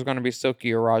tell that it was going to be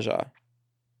Silky or Raja.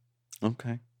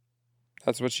 Okay.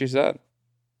 That's what she said.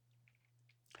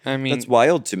 I mean, that's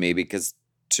wild to me because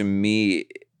to me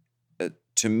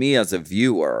as a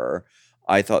viewer,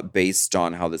 I thought based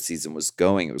on how the season was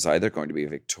going, it was either going to be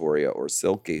Victoria or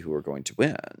Silky who were going to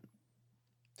win.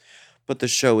 But the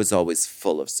show is always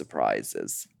full of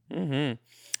surprises.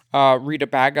 Mm-hmm. Rita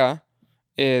Baga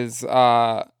is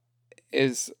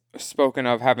spoken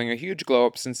of having a huge glow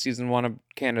up since season 1 of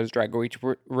Canada's Drag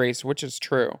Race, which is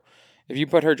true. If you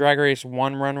put her Drag Race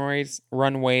 1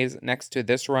 runways next to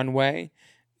this runway,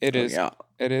 it is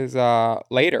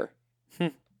later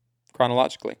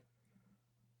chronologically.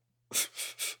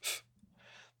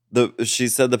 She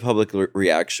said the public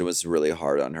reaction was really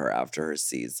hard on her after her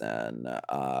season,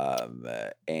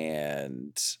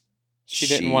 and she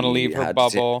didn't want to leave her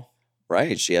bubble.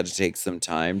 Right, she had to take some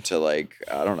time to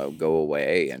go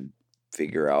away and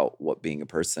figure out what being a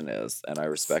person is, and I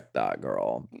respect that,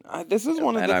 girl.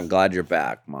 I'm glad you're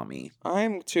back, mommy. I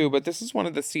am too, but this is one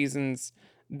of the seasons.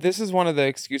 This is one of the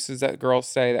excuses that girls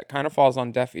say that kind of falls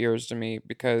on deaf ears to me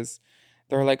because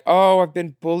they're like, oh, I've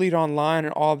been bullied online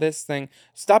and all this thing.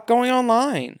 Stop going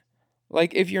online.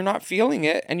 Like, if you're not feeling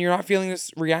it and you're not feeling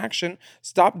this reaction,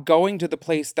 stop going to the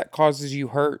place that causes you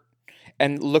hurt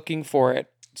and looking for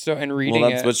it. And reading it. Well,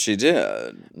 that's what she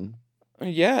did.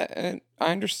 Yeah, and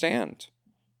I understand.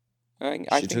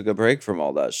 She took a break from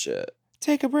all that shit.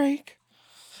 Take a break.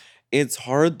 It's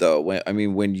hard, though.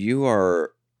 When you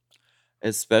are,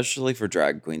 especially for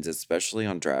drag queens, especially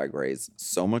on Drag Race,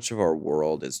 so much of our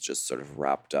world is just sort of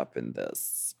wrapped up in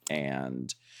this.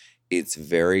 And it's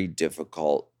very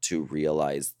difficult to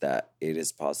realize that it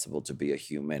is possible to be a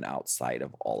human outside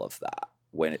of all of that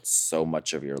when it's so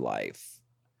much of your life.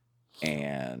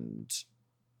 And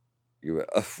you,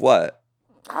 what?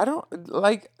 I don't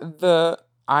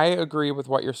I agree with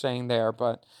what you're saying there,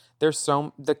 but there's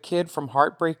the kid from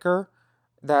Heartbreaker,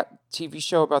 that TV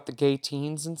show about the gay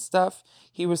teens and stuff.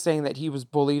 He was saying that he was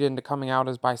bullied into coming out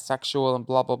as bisexual and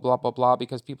blah blah blah blah blah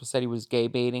because people said he was gay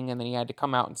baiting, and then he had to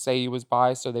come out and say he was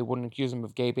bi so they wouldn't accuse him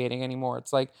of gay baiting anymore.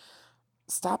 It's like,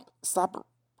 stop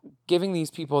giving these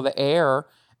people the air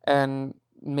and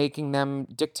making them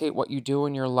dictate what you do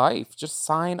in your life. Just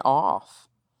sign off.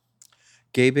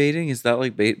 Gay baiting, is that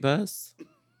like bait bus?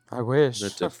 I wish.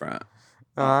 Is that different?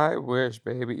 I wish,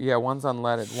 baby. Yeah, one's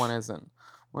unleaded, one isn't.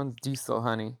 One's diesel,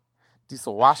 honey.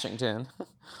 Diesel Washington.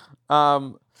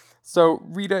 So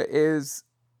Rita is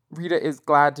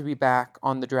glad to be back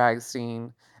on the drag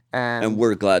scene, And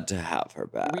we're glad to have her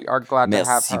back. we are glad to have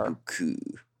Merci her.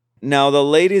 beaucoup. Now the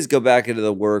ladies go back into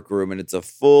the workroom and it's a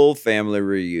full family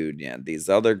reunion. These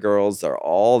other girls are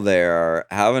all there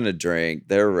having a drink.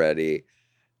 They're ready.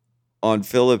 On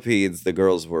Philippines, the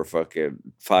girls were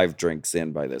fucking 5 drinks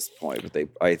in by this point, but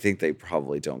I think they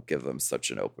probably don't give them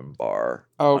such an open bar.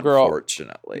 Oh, girl.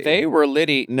 Unfortunately. They were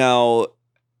litty. Now,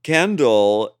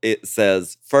 Kendall, it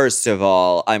says, first of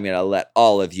all, I'm going to let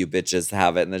all of you bitches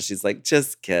have it. And then she's like,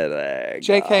 just kidding.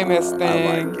 JK Miss I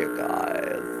Thing. like you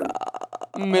guys.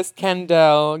 Miss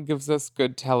Kendall gives us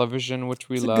good television, which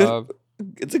we It's a love.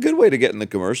 It's a good way to get in the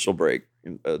commercial break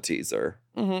teaser.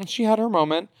 She had her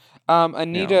moment.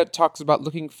 Anita talks about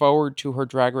looking forward to her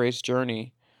Drag Race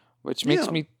journey, which makes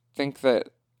Yeah. me think that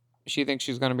she thinks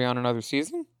she's going to be on another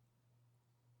season.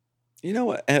 You know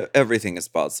what? Everything is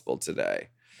possible today.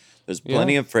 There's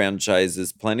plenty of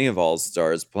franchises, plenty of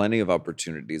all-stars, plenty of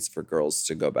opportunities for girls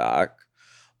to go back.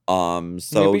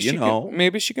 So,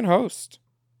 maybe she can host.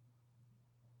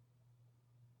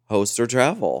 host or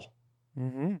travel.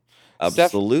 Mm-hmm.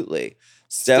 Absolutely.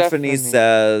 Stephanie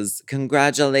says,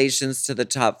 congratulations to the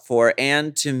top 4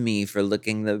 and to me for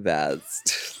looking the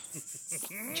best.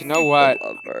 You know what? I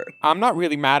love her. I'm not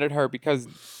really mad at her because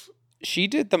she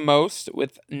did the most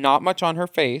with not much on her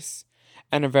face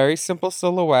and a very simple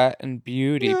silhouette and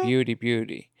beauty.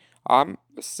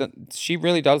 She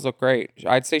really does look great.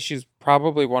 I'd say she's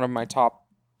probably one of my top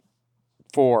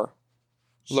 4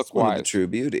 She's one of the look-wise. true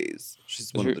beauties.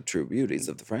 She's one of the true beauties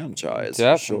of the franchise,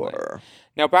 Definitely. for sure.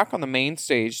 Now, back on the main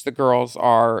stage, the girls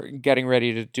are getting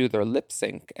ready to do their lip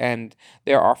sync, and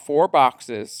there are 4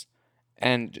 boxes,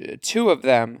 and 2 of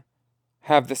them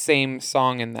have the same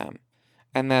song in them.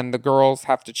 And then the girls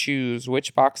have to choose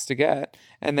which box to get,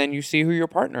 and then you see who your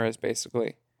partner is,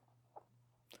 basically.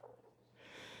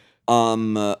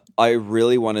 I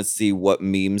really want to see what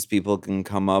memes people can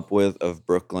come up with of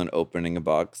Brooklyn opening a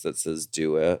box that says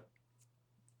 "Do it."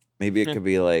 Maybe it could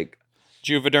be like,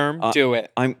 Juvederm, do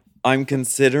it. I'm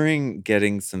considering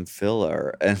getting some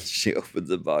filler, and she opens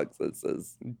a box that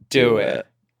says Do it.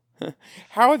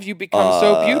 How have you become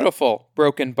so beautiful,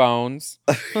 Broken Bones?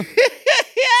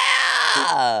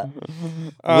 Yeah.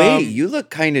 Wait, you look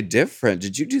kind of different.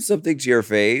 Did you do something to your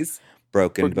face?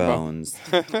 Broken bones.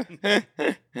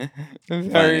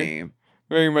 Funny.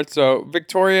 Very much so.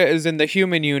 Victoria is in the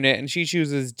human unit and she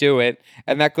chooses Do It.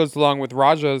 And that goes along with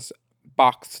Raja's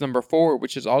box number 4,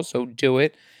 which is also Do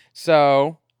It.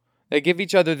 So they give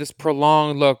each other this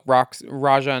prolonged look,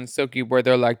 Raja and Silky, where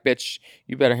they're like, bitch,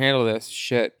 you better handle this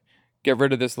shit. Get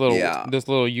rid of this little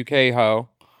UK hoe.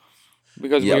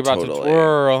 Because we're about to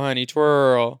twirl, honey,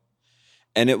 twirl.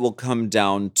 And it will come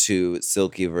down to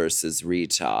Silky versus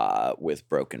Rita with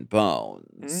Broken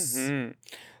Bones. Mm-hmm.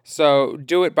 So,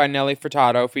 Do It by Nelly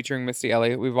Furtado featuring Missy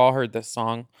Elliott. We've all heard this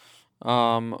song.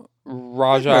 Raja.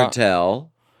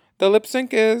 Cartel. The lip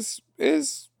sync is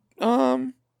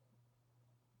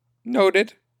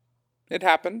noted. It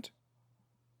happened.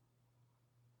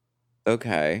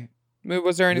 Okay.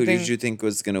 Was there anything? Who did you think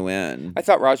was going to win? I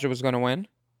thought Raja was going to win.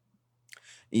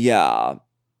 Yeah.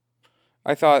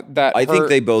 I thought that. I think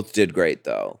they both did great,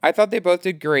 though. I thought they both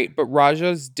did great, but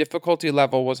Raja's difficulty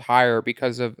level was higher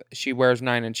because of she wears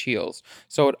 9-inch heels.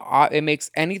 So it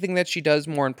makes anything that she does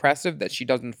more impressive that she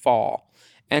doesn't fall.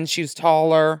 And she's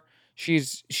taller.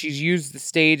 She's used the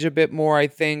stage a bit more, I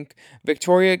think.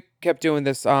 Victoria kept doing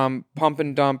this pump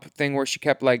and dump thing where she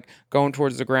kept like going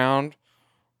towards the ground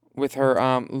with her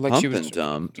like Pump she was and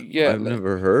dump. Yeah, I've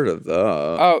never heard of that.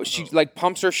 Oh, she like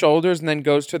pumps her shoulders and then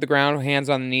goes to the ground, hands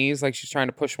on the knees, like she's trying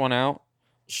to push one out.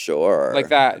 Sure. Like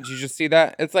that. Did you just see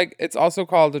that? It's like it's also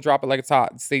called to drop it like it's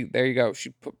hot. See, there you go. She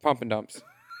pump and dumps.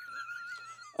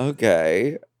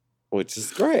 Okay, which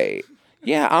is great.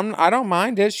 Yeah, I don't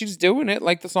mind it. She's doing it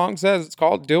like the song says. It's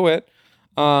called Do It.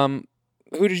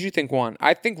 Who did you think won?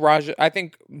 I think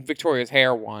Victoria's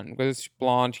hair won because it's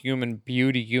blonde human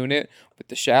beauty unit with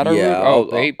the shadow. Yeah, Oh,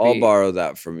 baby. I'll borrow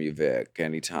that from you, Vic,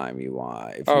 anytime you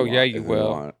want. You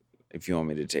will. if you want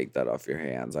me to take that off your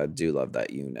hands. I do love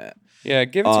that unit. Yeah,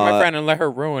 give it to my friend and let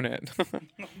her ruin it.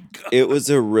 It was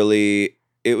a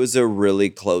really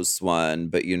close one,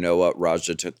 but you know what?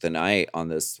 Raja took the night on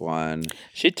this one.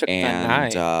 She took the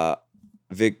night.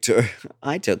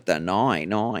 I took the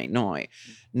night.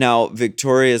 Now,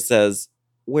 Victoria says,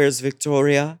 where's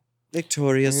Victoria?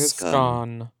 Victoria's It's gone.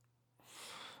 gone.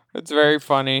 It's very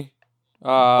funny.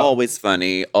 Always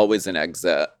funny. Always an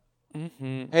exit.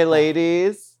 Mhm. Hey,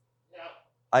 ladies.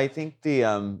 I think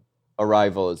the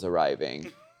arrival is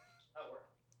arriving.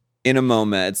 In a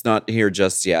moment. It's not here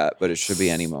just yet, but it should be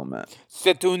any moment.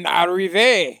 C'est une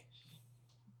arrivée.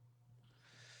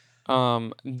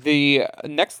 The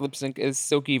next lip sync is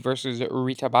Silky versus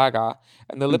Rita Baga,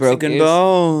 and the lip sync Broken is.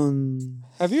 Bones.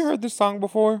 Have you heard this song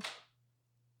before?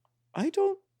 I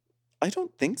don't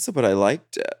think so, but I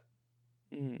liked it.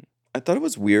 Mm. I thought it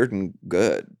was weird and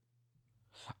good.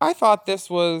 I thought this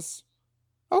was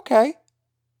okay.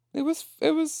 It was.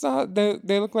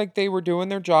 They looked like they were doing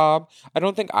their job. I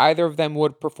don't think either of them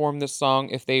would perform this song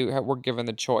if they were given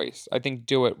the choice. I think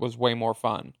Do It was way more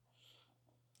fun.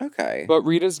 Okay. But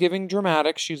Rita's giving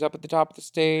dramatic. She's up at the top of the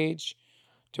stage,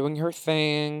 doing her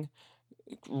thing,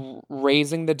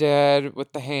 raising the dead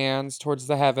with the hands towards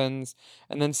the heavens,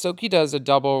 and then Silky does a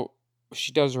double.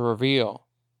 She does a reveal.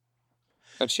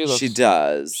 And she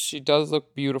does. She does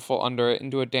look beautiful under it,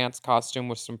 into a dance costume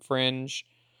with some fringe.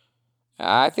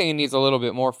 I think it needs a little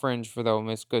bit more fringe for the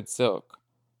Miss Good Silk.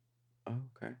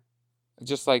 Okay.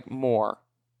 Just like more.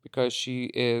 Because she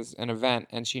is an event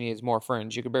and she needs more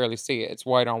fringe. You can barely see it. It's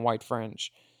white on white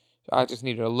fringe. I just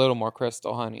needed a little more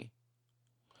crystal, honey.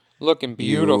 Looking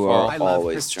beautiful. You are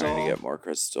always trying to get more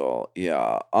crystal.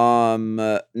 Yeah.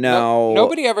 Now.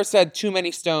 Nobody ever said too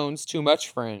many stones, too much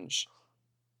fringe.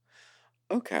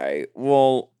 Okay.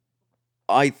 Well,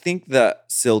 I think that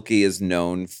Silky is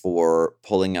known for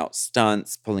pulling out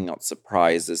stunts, pulling out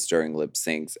surprises during lip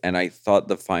syncs. And I thought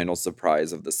the final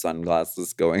surprise of the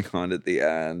sunglasses going on at the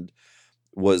end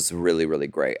was really, really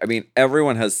great. I mean,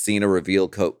 everyone has seen a reveal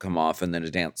coat come off and then a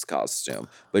dance costume,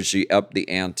 but she upped the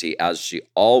ante as she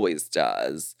always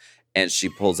does. And she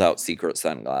pulls out secret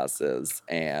sunglasses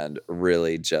and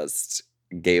really just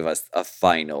gave us a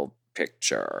final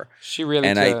picture. She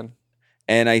really did.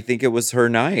 And I think it was her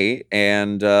night,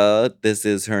 and this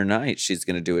is her night. She's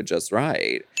going to do it just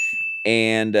right.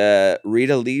 And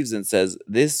Rita leaves and says,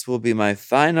 "This will be my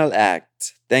final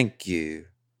act. Thank you."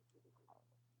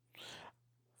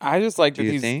 I just like that Do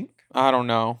you these. think? I don't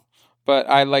know. But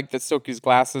I like that Silky's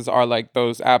glasses are like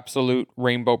those absolute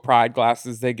rainbow pride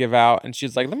glasses they give out. And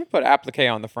she's like, let me put applique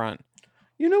on the front.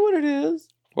 You know what it is?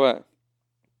 What?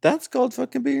 That's called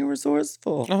fucking being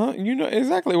resourceful. You know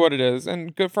exactly what it is,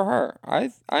 and good for her.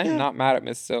 I am not mad at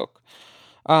Miss Silk.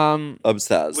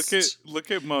 Obsessed.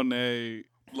 Look at Monet.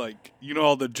 Like, you know,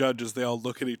 all the judges, they all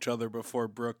look at each other before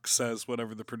Brooke says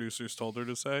whatever the producers told her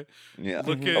to say. Yeah.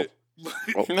 Look at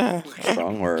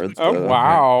Strong words. Oh but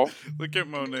wow. Look at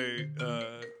Monet.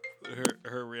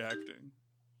 Her reacting.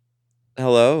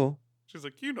 Hello. She's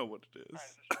like, you know what it is.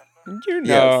 You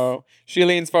know. She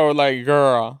leans forward like,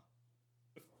 girl.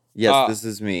 Yes, this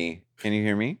is me. Can you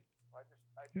hear me?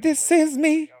 This is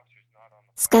me.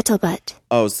 Scuttlebutt.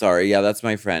 Oh, sorry. Yeah, that's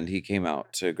my friend. He came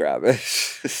out to grab it.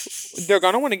 They're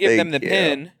going to want to give them the Thank you.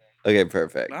 pin. Okay,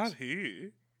 perfect. Not he.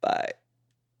 Bye.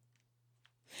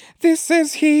 This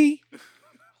is he.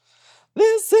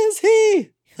 This is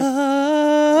he.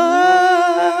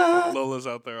 Lola's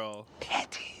out there all.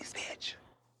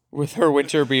 With her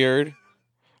winter beard,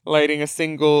 lighting a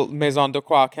single Maison de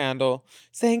Croix candle,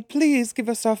 saying, please give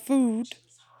us our food.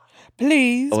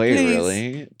 Please, Wait, please.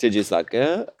 really? Did you suck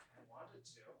it?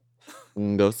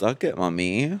 Go suck it,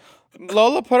 mommy.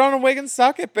 Lola, put on a wig and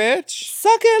suck it, bitch.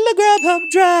 Suck it, the Grubhub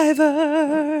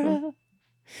driver.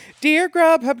 Dear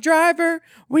Grubhub driver,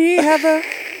 we have a...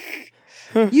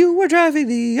 You were driving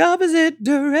the opposite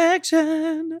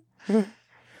direction.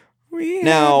 We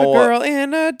Now- have a girl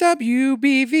in a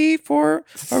WBV for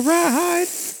a ride.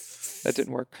 That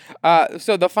didn't work.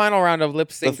 So the final round of lip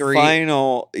The syncery.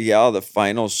 the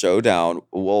final showdown.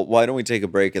 Well, why don't we take a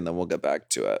break and then we'll get back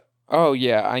to it? Oh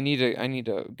yeah, I need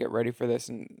to get ready for this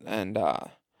and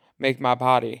ready my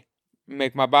body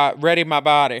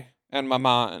and my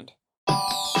mind.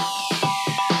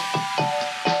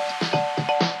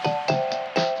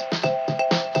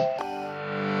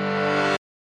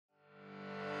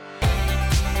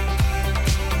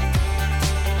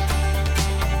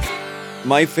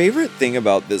 My favorite thing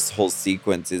about this whole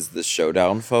sequence is the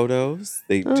showdown photos.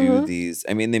 They do these.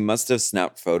 I mean, they must have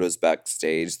snapped photos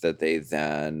backstage that they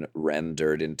then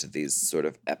rendered into these sort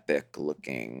of epic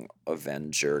looking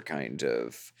Avenger kind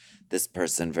of this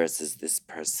person versus this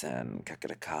person.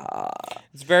 Ka-ka-da-ka.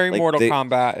 It's very Like, Mortal they-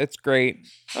 Kombat. It's great.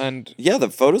 And Yeah, the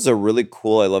photos are really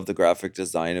cool. I love the graphic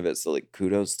design of it. So, like,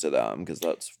 kudos to them because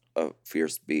that's a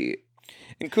fierce beat.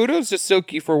 kudos to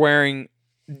Silky for wearing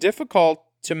difficult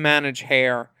to manage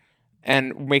hair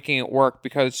and making it work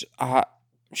because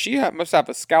she must have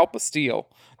a scalp of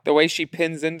steel. The way she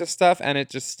pins into stuff and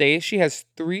it just stays. She has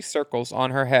 3 circles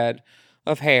on her head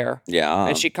of hair. Yeah.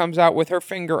 And she comes out with her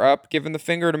finger up, giving the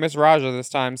finger to Miss Raja this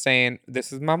time, saying,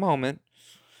 "This is my moment."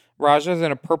 Raja's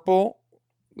in a purple.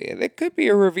 It could be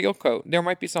a reveal coat. There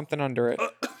might be something under it.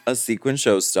 A sequin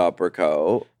showstopper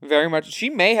coat. Very much. She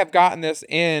may have gotten this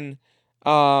in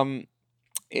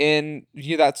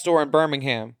that store in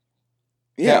Birmingham.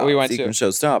 Yeah, that we went sequin to.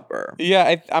 showstopper.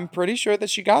 Yeah, I'm pretty sure that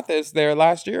she got this there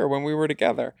last year when we were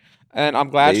together. And I'm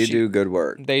glad They do good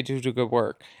work. They do good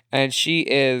work. And she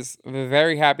is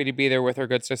very happy to be there with her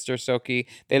good sister, Silky.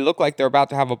 They look like they're about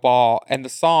to have a ball. And the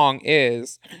song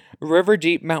is River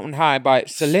Deep Mountain High by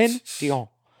Celine Dion.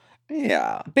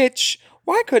 Yeah. Bitch,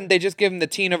 why couldn't they just give him the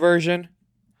Tina version?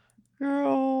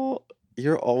 Girl,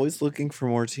 you're always looking for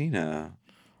more Tina.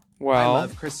 Well,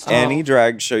 Any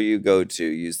drag show you go to,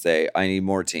 you say, I need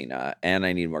more Tina and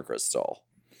I need more Crystal.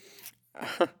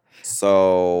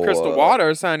 So Crystal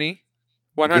Waters, honey.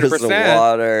 100%. Crystal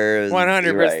Waters.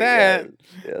 100%.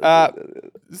 Yes.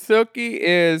 Silky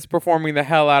is performing the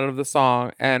hell out of the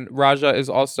song, and Raja is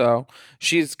also.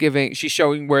 She's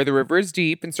showing where the river is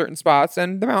deep in certain spots,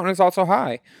 and the mountain is also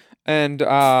high. And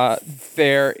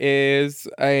there is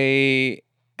a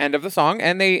end of the song,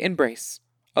 and they embrace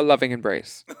a loving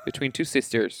embrace between 2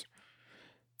 sisters.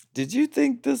 Did you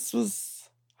think this was?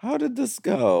 How did this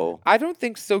go? I don't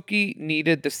think Silky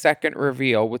needed the second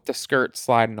reveal with the skirt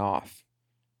sliding off.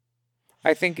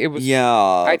 I think it was.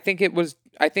 Yeah. I think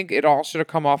it all should have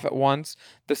come off at once.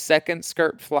 The second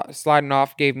skirt sliding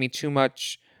off gave me too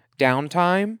much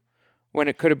downtime when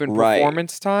it could have been Right.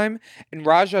 performance time. And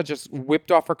Raja just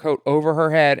whipped off her coat over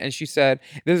her head and she said,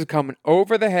 "This is coming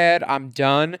over the head. I'm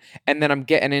done." And then I'm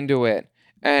getting into it.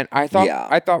 And I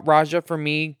thought Raja for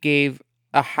me gave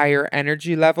a higher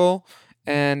energy level,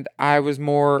 and I was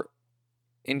more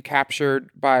encaptured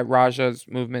by Raja's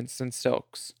movements than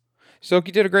Silk's.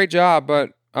 Silky did a great job,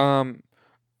 but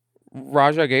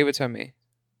Raja gave it to me.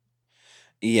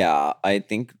 Yeah, I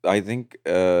think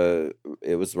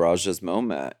it was Raja's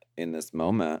moment in this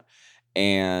moment.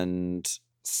 And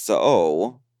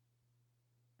so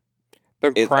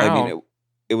The crown.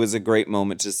 it was a great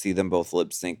moment to see them both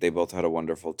lip sync. They both had a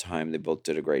wonderful time. They both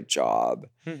did a great job.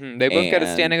 They both get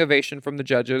a standing ovation from the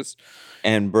judges.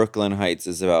 And Brooklyn Heights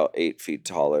is about 8 feet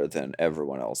taller than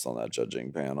everyone else on that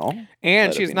judging panel. And Let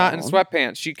it she's be not in known.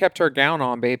 sweatpants. She kept her gown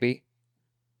on, baby.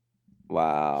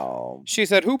 Wow. She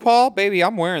said, "Who, Paul? Baby,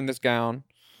 I'm wearing this gown."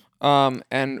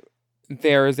 And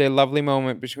there is a lovely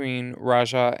moment between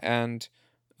Raja and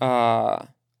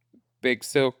Big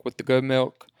Silk with the good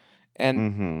milk. And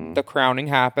Mm-hmm. the crowning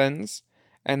happens.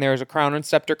 And there's a crown and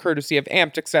scepter courtesy of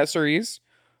Amped Accessories,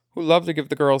 who love to give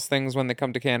the girls things when they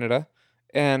come to Canada.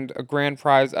 And a grand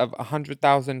prize of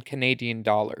 100,000 Canadian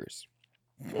dollars.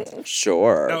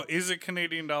 Sure. Now, is it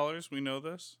Canadian dollars? We know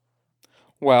this.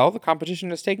 Well, the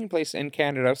competition is taking place in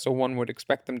Canada, so one would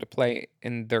expect them to play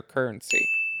in their currency.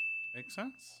 Makes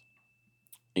sense.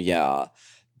 Yeah.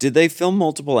 Did they film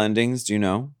multiple endings? Do you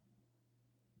know?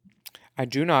 I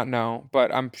do not know,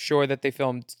 but I'm sure that they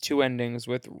filmed 2 endings,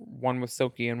 with one with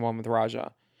Silky and one with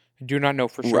Raja. I do not know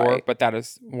for sure, Right. but that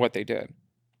is what they did.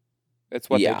 It's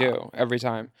what Yeah. they do every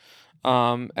time.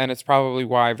 And it's probably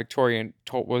why Victoria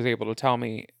was able to tell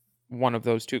me one of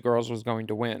those 2 girls was going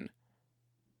to win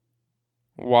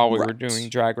while we were Right. doing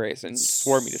Drag Race, and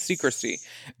swore me to secrecy.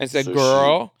 I said, So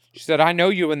 "Girl," she said, "I know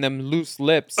you and them loose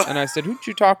lips." And I said, "Who'd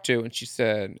you talk to?" And she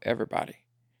said, "Everybody.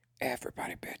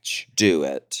 Everybody, bitch." Do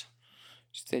it.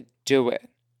 She said, "Do it."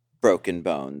 Broken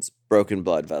bones, broken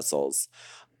blood vessels.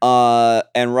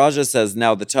 And Raja says,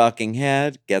 now the talking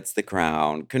head gets the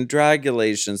crown.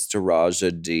 Congratulations to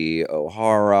Raja D.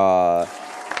 O'Hara.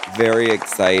 Very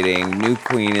exciting. New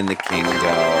queen in the kingdom.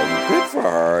 Good for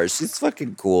her. She's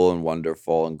fucking cool and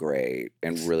wonderful and great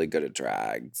and really good at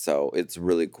drag. So it's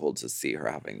really cool to see her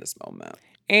having this moment.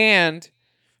 And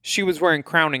she was wearing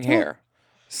crowning hair.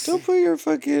 Don't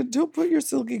put your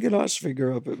silky ganache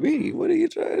finger up at me. What are you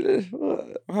trying to?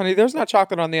 What? Honey, there's not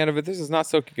chocolate on the end of it. This is not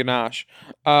silky ganache.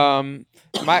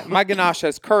 My ganache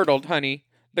has curdled, honey.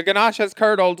 The ganache has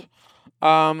curdled.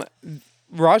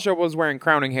 Raja was wearing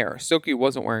crowning hair. Silky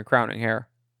wasn't wearing crowning hair.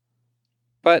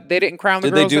 But they didn't crown the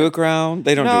Did they girls. do a crown?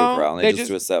 They don't do No, a crown. They just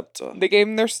do a scepter. They gave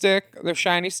them their stick, their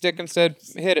shiny stick, and said,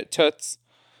 hit it, toots.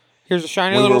 Here's a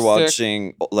shiny We little were stick.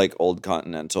 watching like old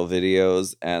Continental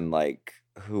videos, and like,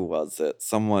 who was it?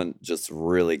 Someone just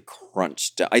really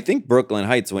crunched down. I think Brooklyn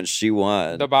Heights, when she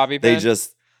won, The bobby they pin?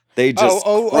 just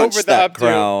over crunched the that updo.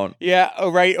 crown. Yeah,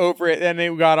 right over it. And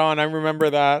they got on. I remember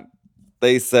that.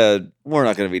 They said, we're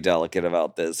not going to be delicate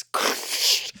about this.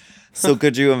 So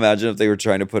could you imagine if they were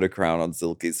trying to put a crown on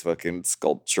Silky's fucking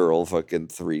sculptural fucking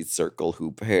 3-circle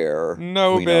hoop hair?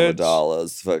 No, Queen bitch.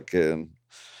 Amidala's fucking...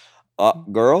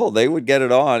 girl, they would get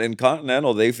it on. In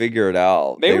Continental, they figure it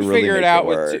out. They would really figure it make out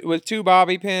work. with 2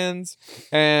 bobby pins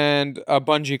and a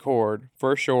bungee cord,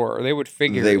 for sure. They would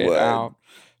figure They it would, out.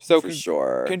 So for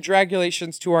sure.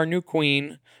 Congratulations to our new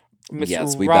queen, Miss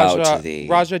Yes, we bow Raja, to thee.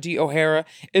 Raja D. O'Hara.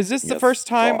 Is this the Yes, first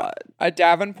time God. a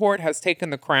Davenport has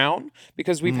taken the crown?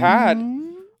 Because we've had,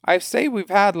 we've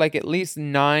had like at least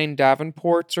 9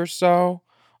 Davenports or so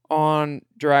on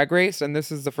Drag Race, and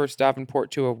this is the first Davenport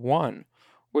to have won.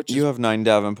 Which You have 9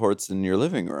 Davenports in your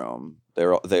living room.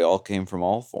 They all came from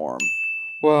All Form.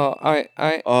 well,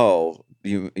 Oh,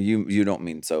 you don't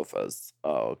mean sofas.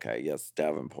 Oh, okay. Yes,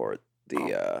 Davenport,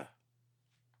 the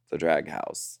drag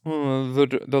house.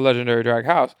 the legendary drag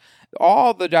house.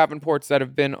 All the Davenports that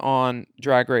have been on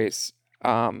Drag Race,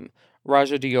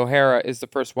 Raja D. O'Hara is the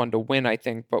first one to win, I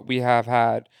think. But we've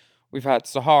had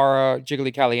Sahara,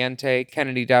 Jiggly Caliente,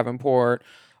 Kennedy Davenport,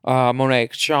 Monet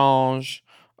Exchange.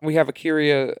 We have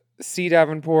Akira C.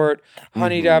 Davenport,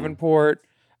 Honey Davenport,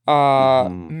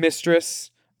 Mistress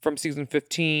from season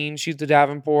 15. She's the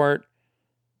Davenport.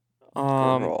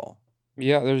 Girl.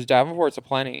 Yeah, there's Davenports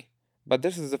aplenty. But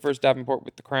this is the first Davenport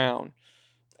with the crown.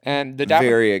 And the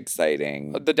Very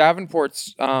exciting. The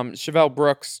Davenports, Chevelle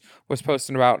Brooks was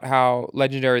posting about how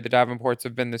legendary the Davenports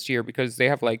have been this year because they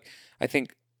have like, I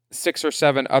think, 6 or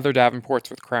 7 other Davenports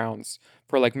with crowns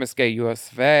for like Miss Gay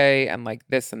US of A and like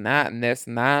this and that and this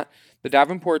and that. The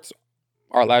Davenports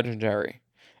are legendary.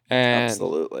 And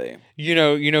Absolutely. you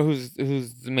know who's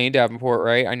the main Davenport,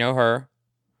 right? I know her.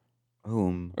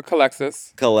 Whom?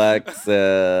 Calexis.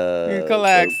 Calexis.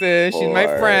 Calexis. She's my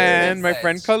course. friend. My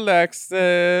friend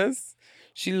Calexis.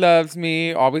 She loves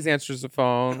me. Always answers the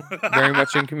phone. Very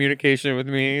much in communication with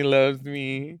me. Loves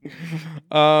me.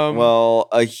 Well,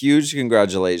 a huge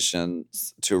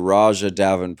congratulations to Raja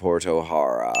Davenport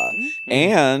O'Hara.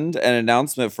 And an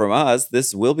announcement from us.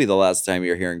 This will be the last time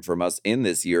you're hearing from us in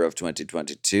this year of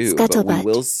 2022. But we Scuttlebutt.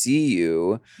 will see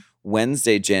you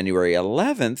Wednesday, January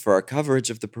 11th for our coverage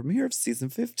of the premiere of season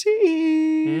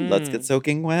 15. Let's get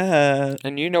soaking wet.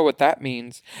 And you know what that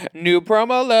means. New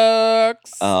promo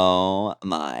looks. Oh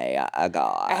my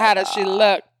God. How does she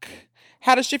look?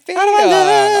 How does she feel?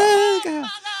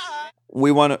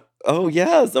 We want to. Oh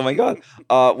yes! Oh my God!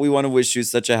 We want to wish you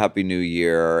such a happy new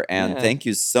year, and Yeah. thank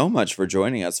you so much for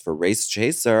joining us for Race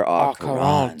Chaser Au Au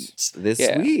Courant this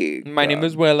Yeah. week. My name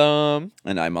is Willem.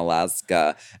 And I'm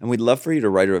Alaska, and we'd love for you to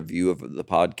write a review of the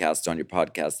podcast on your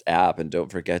podcast app, and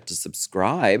don't forget to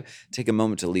subscribe. Take a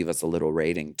moment to leave us a little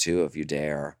rating too, if you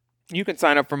dare. You can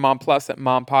sign up for Mom Plus at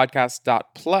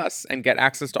mompodcast.plus and get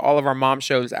access to all of our mom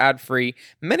shows ad-free,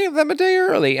 many of them a day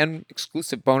early, and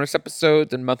exclusive bonus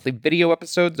episodes and monthly video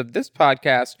episodes of this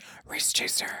podcast, Race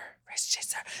Chaser. Race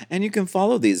Chaser. And you can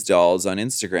follow these dolls on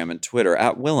Instagram and Twitter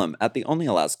at Willem at the Only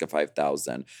Alaska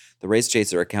 5000. The Race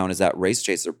Chaser account is at Race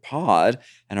Chaser Pod,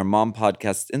 and our Mom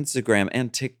Podcast Instagram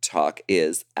and TikTok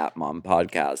is at Mom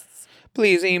Podcasts.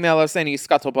 Please email us any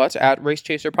scuttlebutt at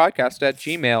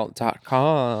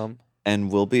racechaserpodcast@gmail.com.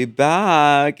 And we'll be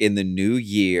back in the new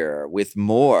year with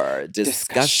more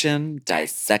discussion,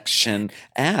 dissection,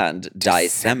 and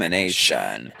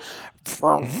dissemination.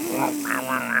 Race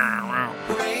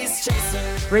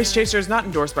Chaser. Race Chaser is not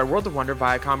endorsed by World of Wonder,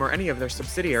 Viacom, or any of their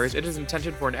subsidiaries. It is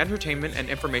intended for an entertainment and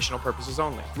informational purposes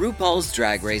only. RuPaul's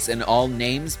Drag Race and all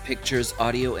names, pictures,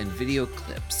 audio, and video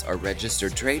clips are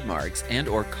registered trademarks and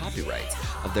or copyrights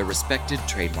of their respected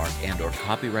trademark and or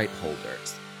copyright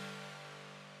holders.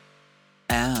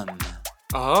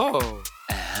 Oh.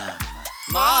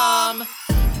 Mom!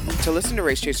 To listen to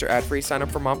Race Chaser ad-free, sign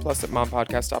up for Mom Plus at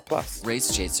mompodcast.plus.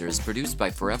 Race Chaser is produced by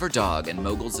Forever Dog and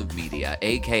Moguls of Media,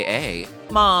 aka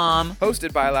Mom,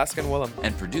 Hosted by Alaska and Willem.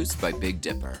 and produced by Big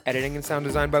Dipper. Editing and sound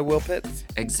design by Will Pitts.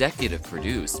 Executive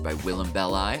produced by Willem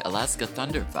Belli, Alaska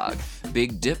Thunderfog,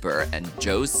 Big Dipper, and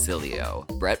Joe Cilio,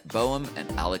 Brett Boehm,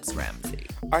 and Alex Ramsey.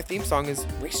 Our theme song is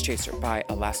Race Chaser by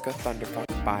Alaska Thunderfuck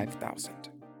 5000.